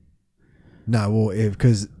 No, well,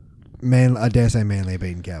 because I dare say Manly are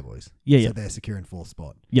beating Cowboys. Yeah, so they're securing 4th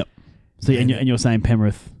spot. Yep. So and you're saying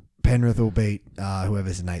Penrith will beat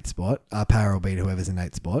whoever's in 8th spot. Para will beat whoever's in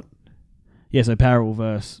 8th spot. Yeah, so Para will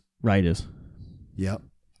verse Raiders. Yep.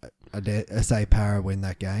 I say Para win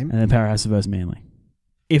that game. And then Para has to verse Manly.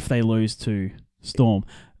 If they lose to Storm,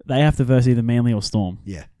 they have to verse either Manly or Storm.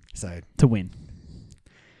 Yeah. So to win.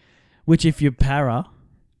 Which if you're Para,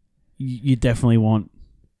 you definitely want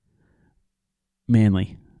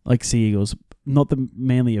Manly. Like Sea Eagles. Not that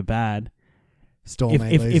Manly are bad. Storm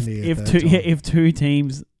if 2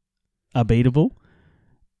 teams are beatable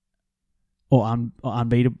or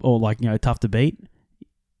unbeatable or tough to beat,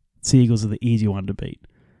 Sea Eagles are the easy one to beat.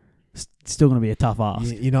 Still going to be a tough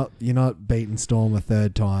ask. You're not beating Storm a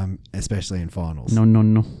 3rd time, especially in finals. No.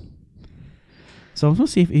 So I'm going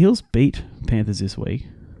to see if Eels beat Panthers this week.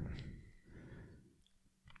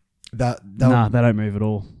 They don't move at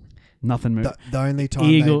all. Nothing moves. The only time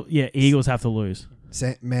Eagles have to lose.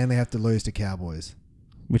 Manly have to lose to Cowboys,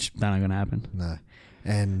 which that ain't going to happen. No,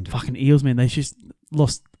 and fucking Eels, man, they just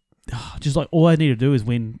lost. Just all they need to do is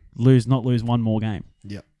not lose one more game.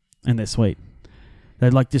 Yep, and they're sweet. They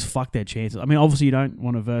just fuck their chances. I mean, obviously you don't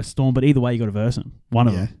want to verse Storm, but either way you got to verse them. One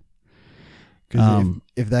of them. Because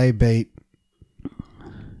if they beat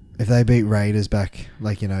Raiders back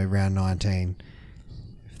round 19,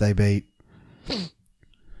 if they beat,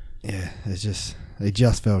 they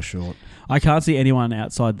just fell short. I can't see anyone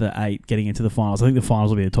outside the 8 getting into the finals. I think the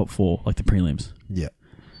finals will be the top 4, like the prelims. Yeah,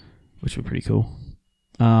 which would be pretty cool.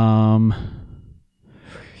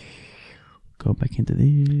 Go back into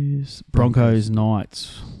this. Broncos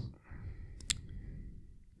Knights.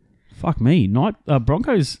 Fuck me.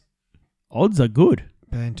 Broncos odds are good.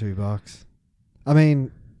 Paying $2. I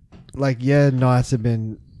mean,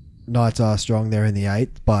 Knights are strong. They're in the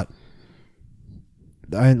 8th, but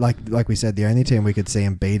like we said, the only team we could see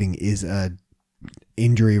them beating is a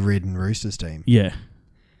injury-ridden Roosters team. Yeah.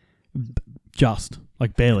 Just.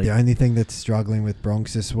 Barely. The only thing that's struggling with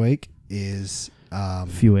Bronx this week is...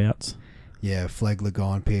 few outs. Yeah, Flegler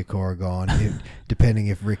gone, Piacora gone. Depending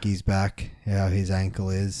if Ricky's back, how his ankle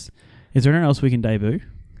is. Is there anyone else we can debut?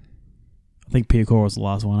 I think Piacora was the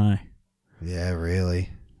last one, eh? Yeah, really.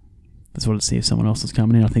 Just wanted to see if someone else is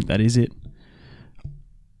coming in. I think that is it.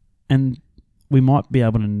 And we might be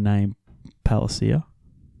able to name Palacia.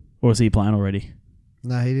 Or is he playing already?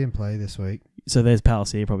 No, he didn't play this week. So there's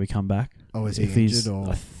Palacia probably come back. Oh, is he if injured or?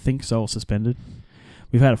 I think so, or suspended.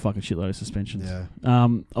 We've had a fucking shitload of suspensions. Yeah.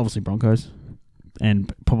 Obviously Broncos.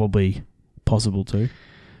 And probably possible too.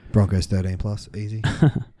 Broncos 13 plus, easy.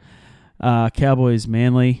 Cowboys,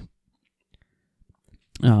 Manly.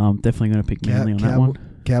 Definitely going to pick Manly on that one.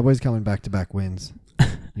 Cowboys coming back-to-back wins.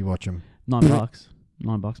 You watch them. $9.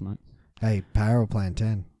 $9, mate. Hey, Power playing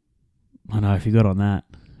 10. I know, if you got on that,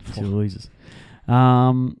 two losers.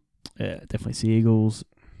 Yeah, definitely see Eagles.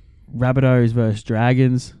 Rabbitohs versus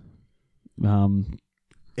Dragons.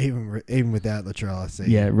 Even without Latrell, I see.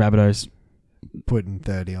 Yeah, Rabbitohs Putting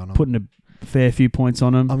 30 on them. putting a fair few points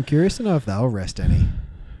on them. I'm curious to know if they'll rest any.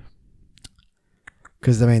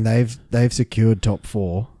 Because, I mean, they've secured top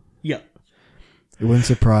 4. Yeah. It wouldn't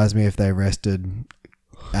surprise me if they rested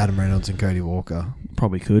Adam Reynolds and Cody Walker.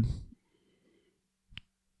 Probably could.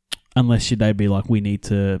 Unless should they be like, we need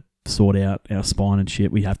to sort out our spine and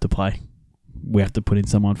shit, we have to play. We have to put in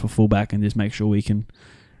someone for fullback and just make sure we can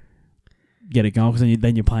get it going. Because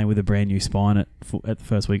then you're playing with a brand new spine at the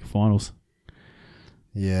first week of finals.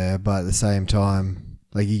 Yeah, but at the same time,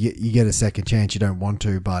 like you get a second chance. You don't want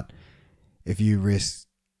to, but if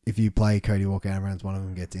you play Cody Walker and Reynolds, one of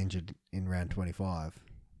them gets injured in round 25,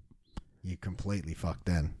 you completely fucked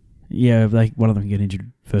then. Yeah, one of them can get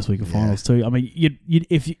injured first week of finals too. I mean,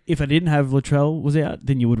 if I didn't have Latrell was out,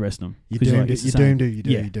 then you would rest them. You're doomed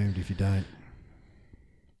if you don't.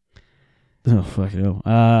 Oh, fucking hell.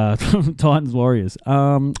 Titans, Warriors.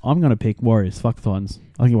 I'm going to pick Warriors. Fuck the Titans.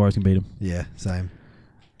 I think the Warriors can beat them. Yeah, same.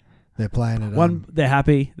 They're playing it. They're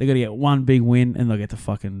happy. They're going to get one big win and they'll get to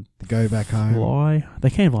fucking go back home. Fly. They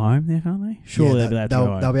can fly home there, can't they? Surely they'll be able to go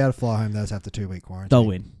home. They'll be able to fly home. They'll just have the 2-week quarantine. They'll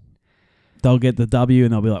win. They'll get the W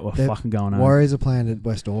and they'll be like, we're fucking going home. Warriors are playing at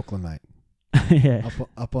West Auckland, mate. Yeah.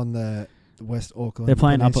 Up on the West Auckland they're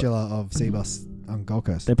playing peninsula of Seabus on Gold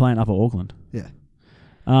Coast. They're playing Upper Auckland. Yeah.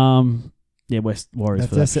 Yeah, West Warriors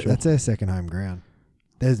that's their second home ground.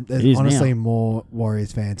 There's honestly more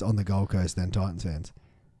Warriors fans on the Gold Coast than Titans fans.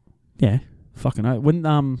 Yeah. Fucking hell.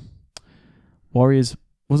 When Warriors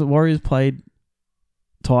played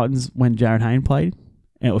Titans when Jared Hayne played?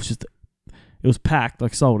 And it was packed,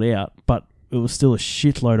 like sold out, but it was still a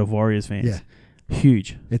shitload of Warriors fans. Yeah.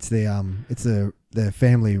 Huge. It's the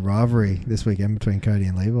family rivalry this weekend between Cody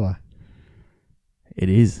and Levi. It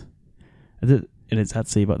is. And it's at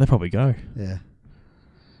sea, but they'll probably go. Yeah.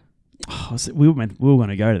 Oh, we were going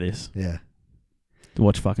to go to this. Yeah. To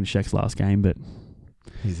watch fucking Shaq's last game, but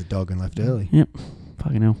he's a dog and left early. Yep.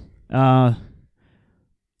 Fucking hell.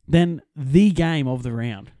 Then the game of the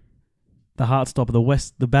round. The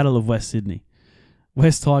heartstopper, the Battle of West Sydney.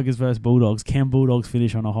 West Tigers versus Bulldogs. Can Bulldogs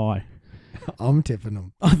finish on a high? I'm tipping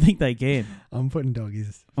them. I think they can. I'm putting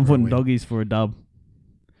doggies. I'm putting doggies for a dub.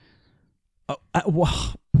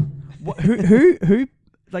 Who?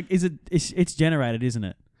 Like, it's generated, isn't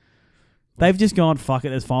it? They've just gone, fuck it,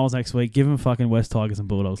 there's finals next week. Give them fucking West Tigers and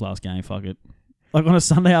Bulldogs last game, fuck it. Like, on a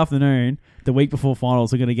Sunday afternoon, the week before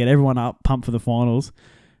finals, we're going to get everyone up, pumped for the finals.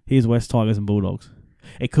 Here's West Tigers and Bulldogs.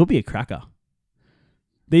 It could be a cracker.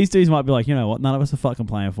 These dudes might be like, you know what, none of us are fucking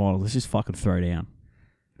playing finals. Let's just fucking throw down.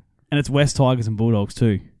 And it's West Tigers and Bulldogs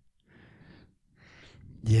too.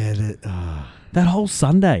 Yeah, that whole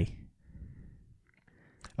Sunday.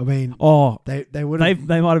 I mean, they would have.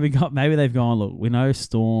 They might have been. Maybe they've gone. Look, we know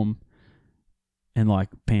Storm and like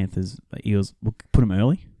Panthers, Eels. We'll put them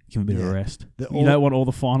early. Give them a bit of a rest. You don't want all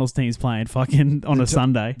the finals teams playing fucking on a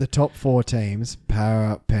Sunday. The top 4 teams: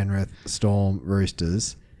 Para, Penrith, Storm,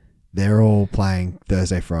 Roosters. They're all playing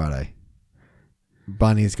Thursday, Friday.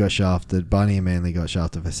 Bunny's got shafted. Bunny and Manly got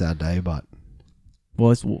shafted for Saturday, but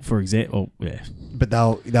it's for example, yeah. But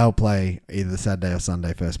they'll play either Saturday or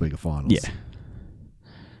Sunday first week of finals. Yeah.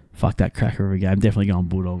 Fuck that cracker of a game. Definitely going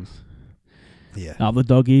Bulldogs. Yeah. Up the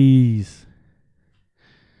doggies.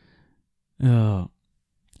 Oh.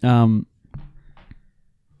 I'm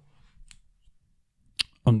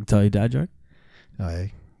gonna tell you a dad joke. Oh, yeah.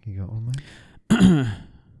 You got one, mate?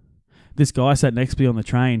 This guy sat next to me on the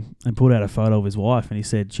train and pulled out a photo of his wife and he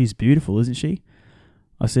said, "She's beautiful, isn't she?"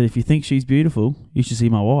 I said, "If you think she's beautiful, you should see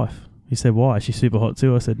my wife." He said, "Why? She's super hot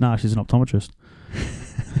too." I said, "Nah, she's an optometrist."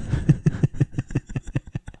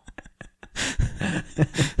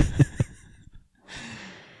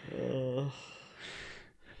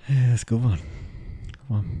 Yeah, that's a good one.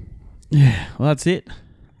 Come on. Yeah, well, that's it.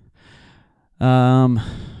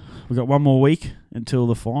 We've got one more week until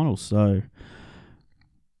the finals, so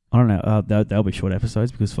I don't know. They'll be short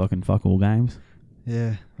episodes because fuck all games.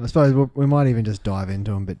 Yeah, I suppose we might even just dive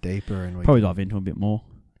into them a bit deeper and Probably dive into them a bit more.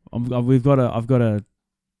 I've got a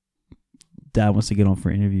Dad wants to get on for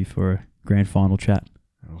an interview for a grand final chat.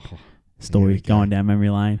 Story going down memory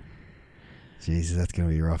lane. Jesus, that's going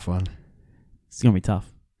to be a rough one. It's going to be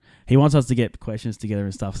tough. He wants us to get questions together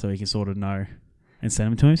and stuff so he can sort of know and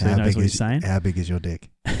send them to him so he knows what he's saying. How big is your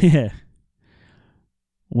dick? Yeah.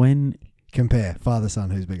 When... Compare. Father,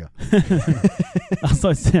 son, who's bigger?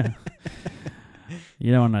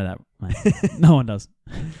 You don't want to know that, mate. No one does.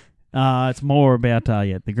 It's more about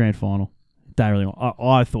the grand final. Don't really want,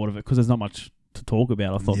 I thought of it because there's not much to talk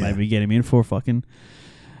about. I thought maybe we get him in for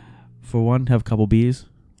one, have a couple beers,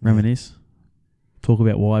 reminisce, talk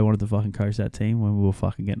about why I wanted to fucking coach that team when we were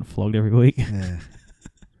fucking getting flogged every week. Yeah.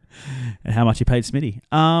 And how much he paid Smitty.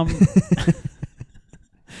 All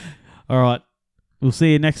right. We'll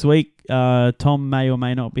see you next week. Tom may or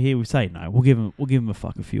may not be here. We say no. We'll give him a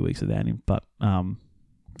few weeks without him, but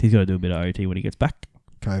he's got to do a bit of OT when he gets back.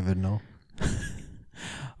 COVID and all.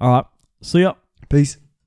 All right. See ya. Peace.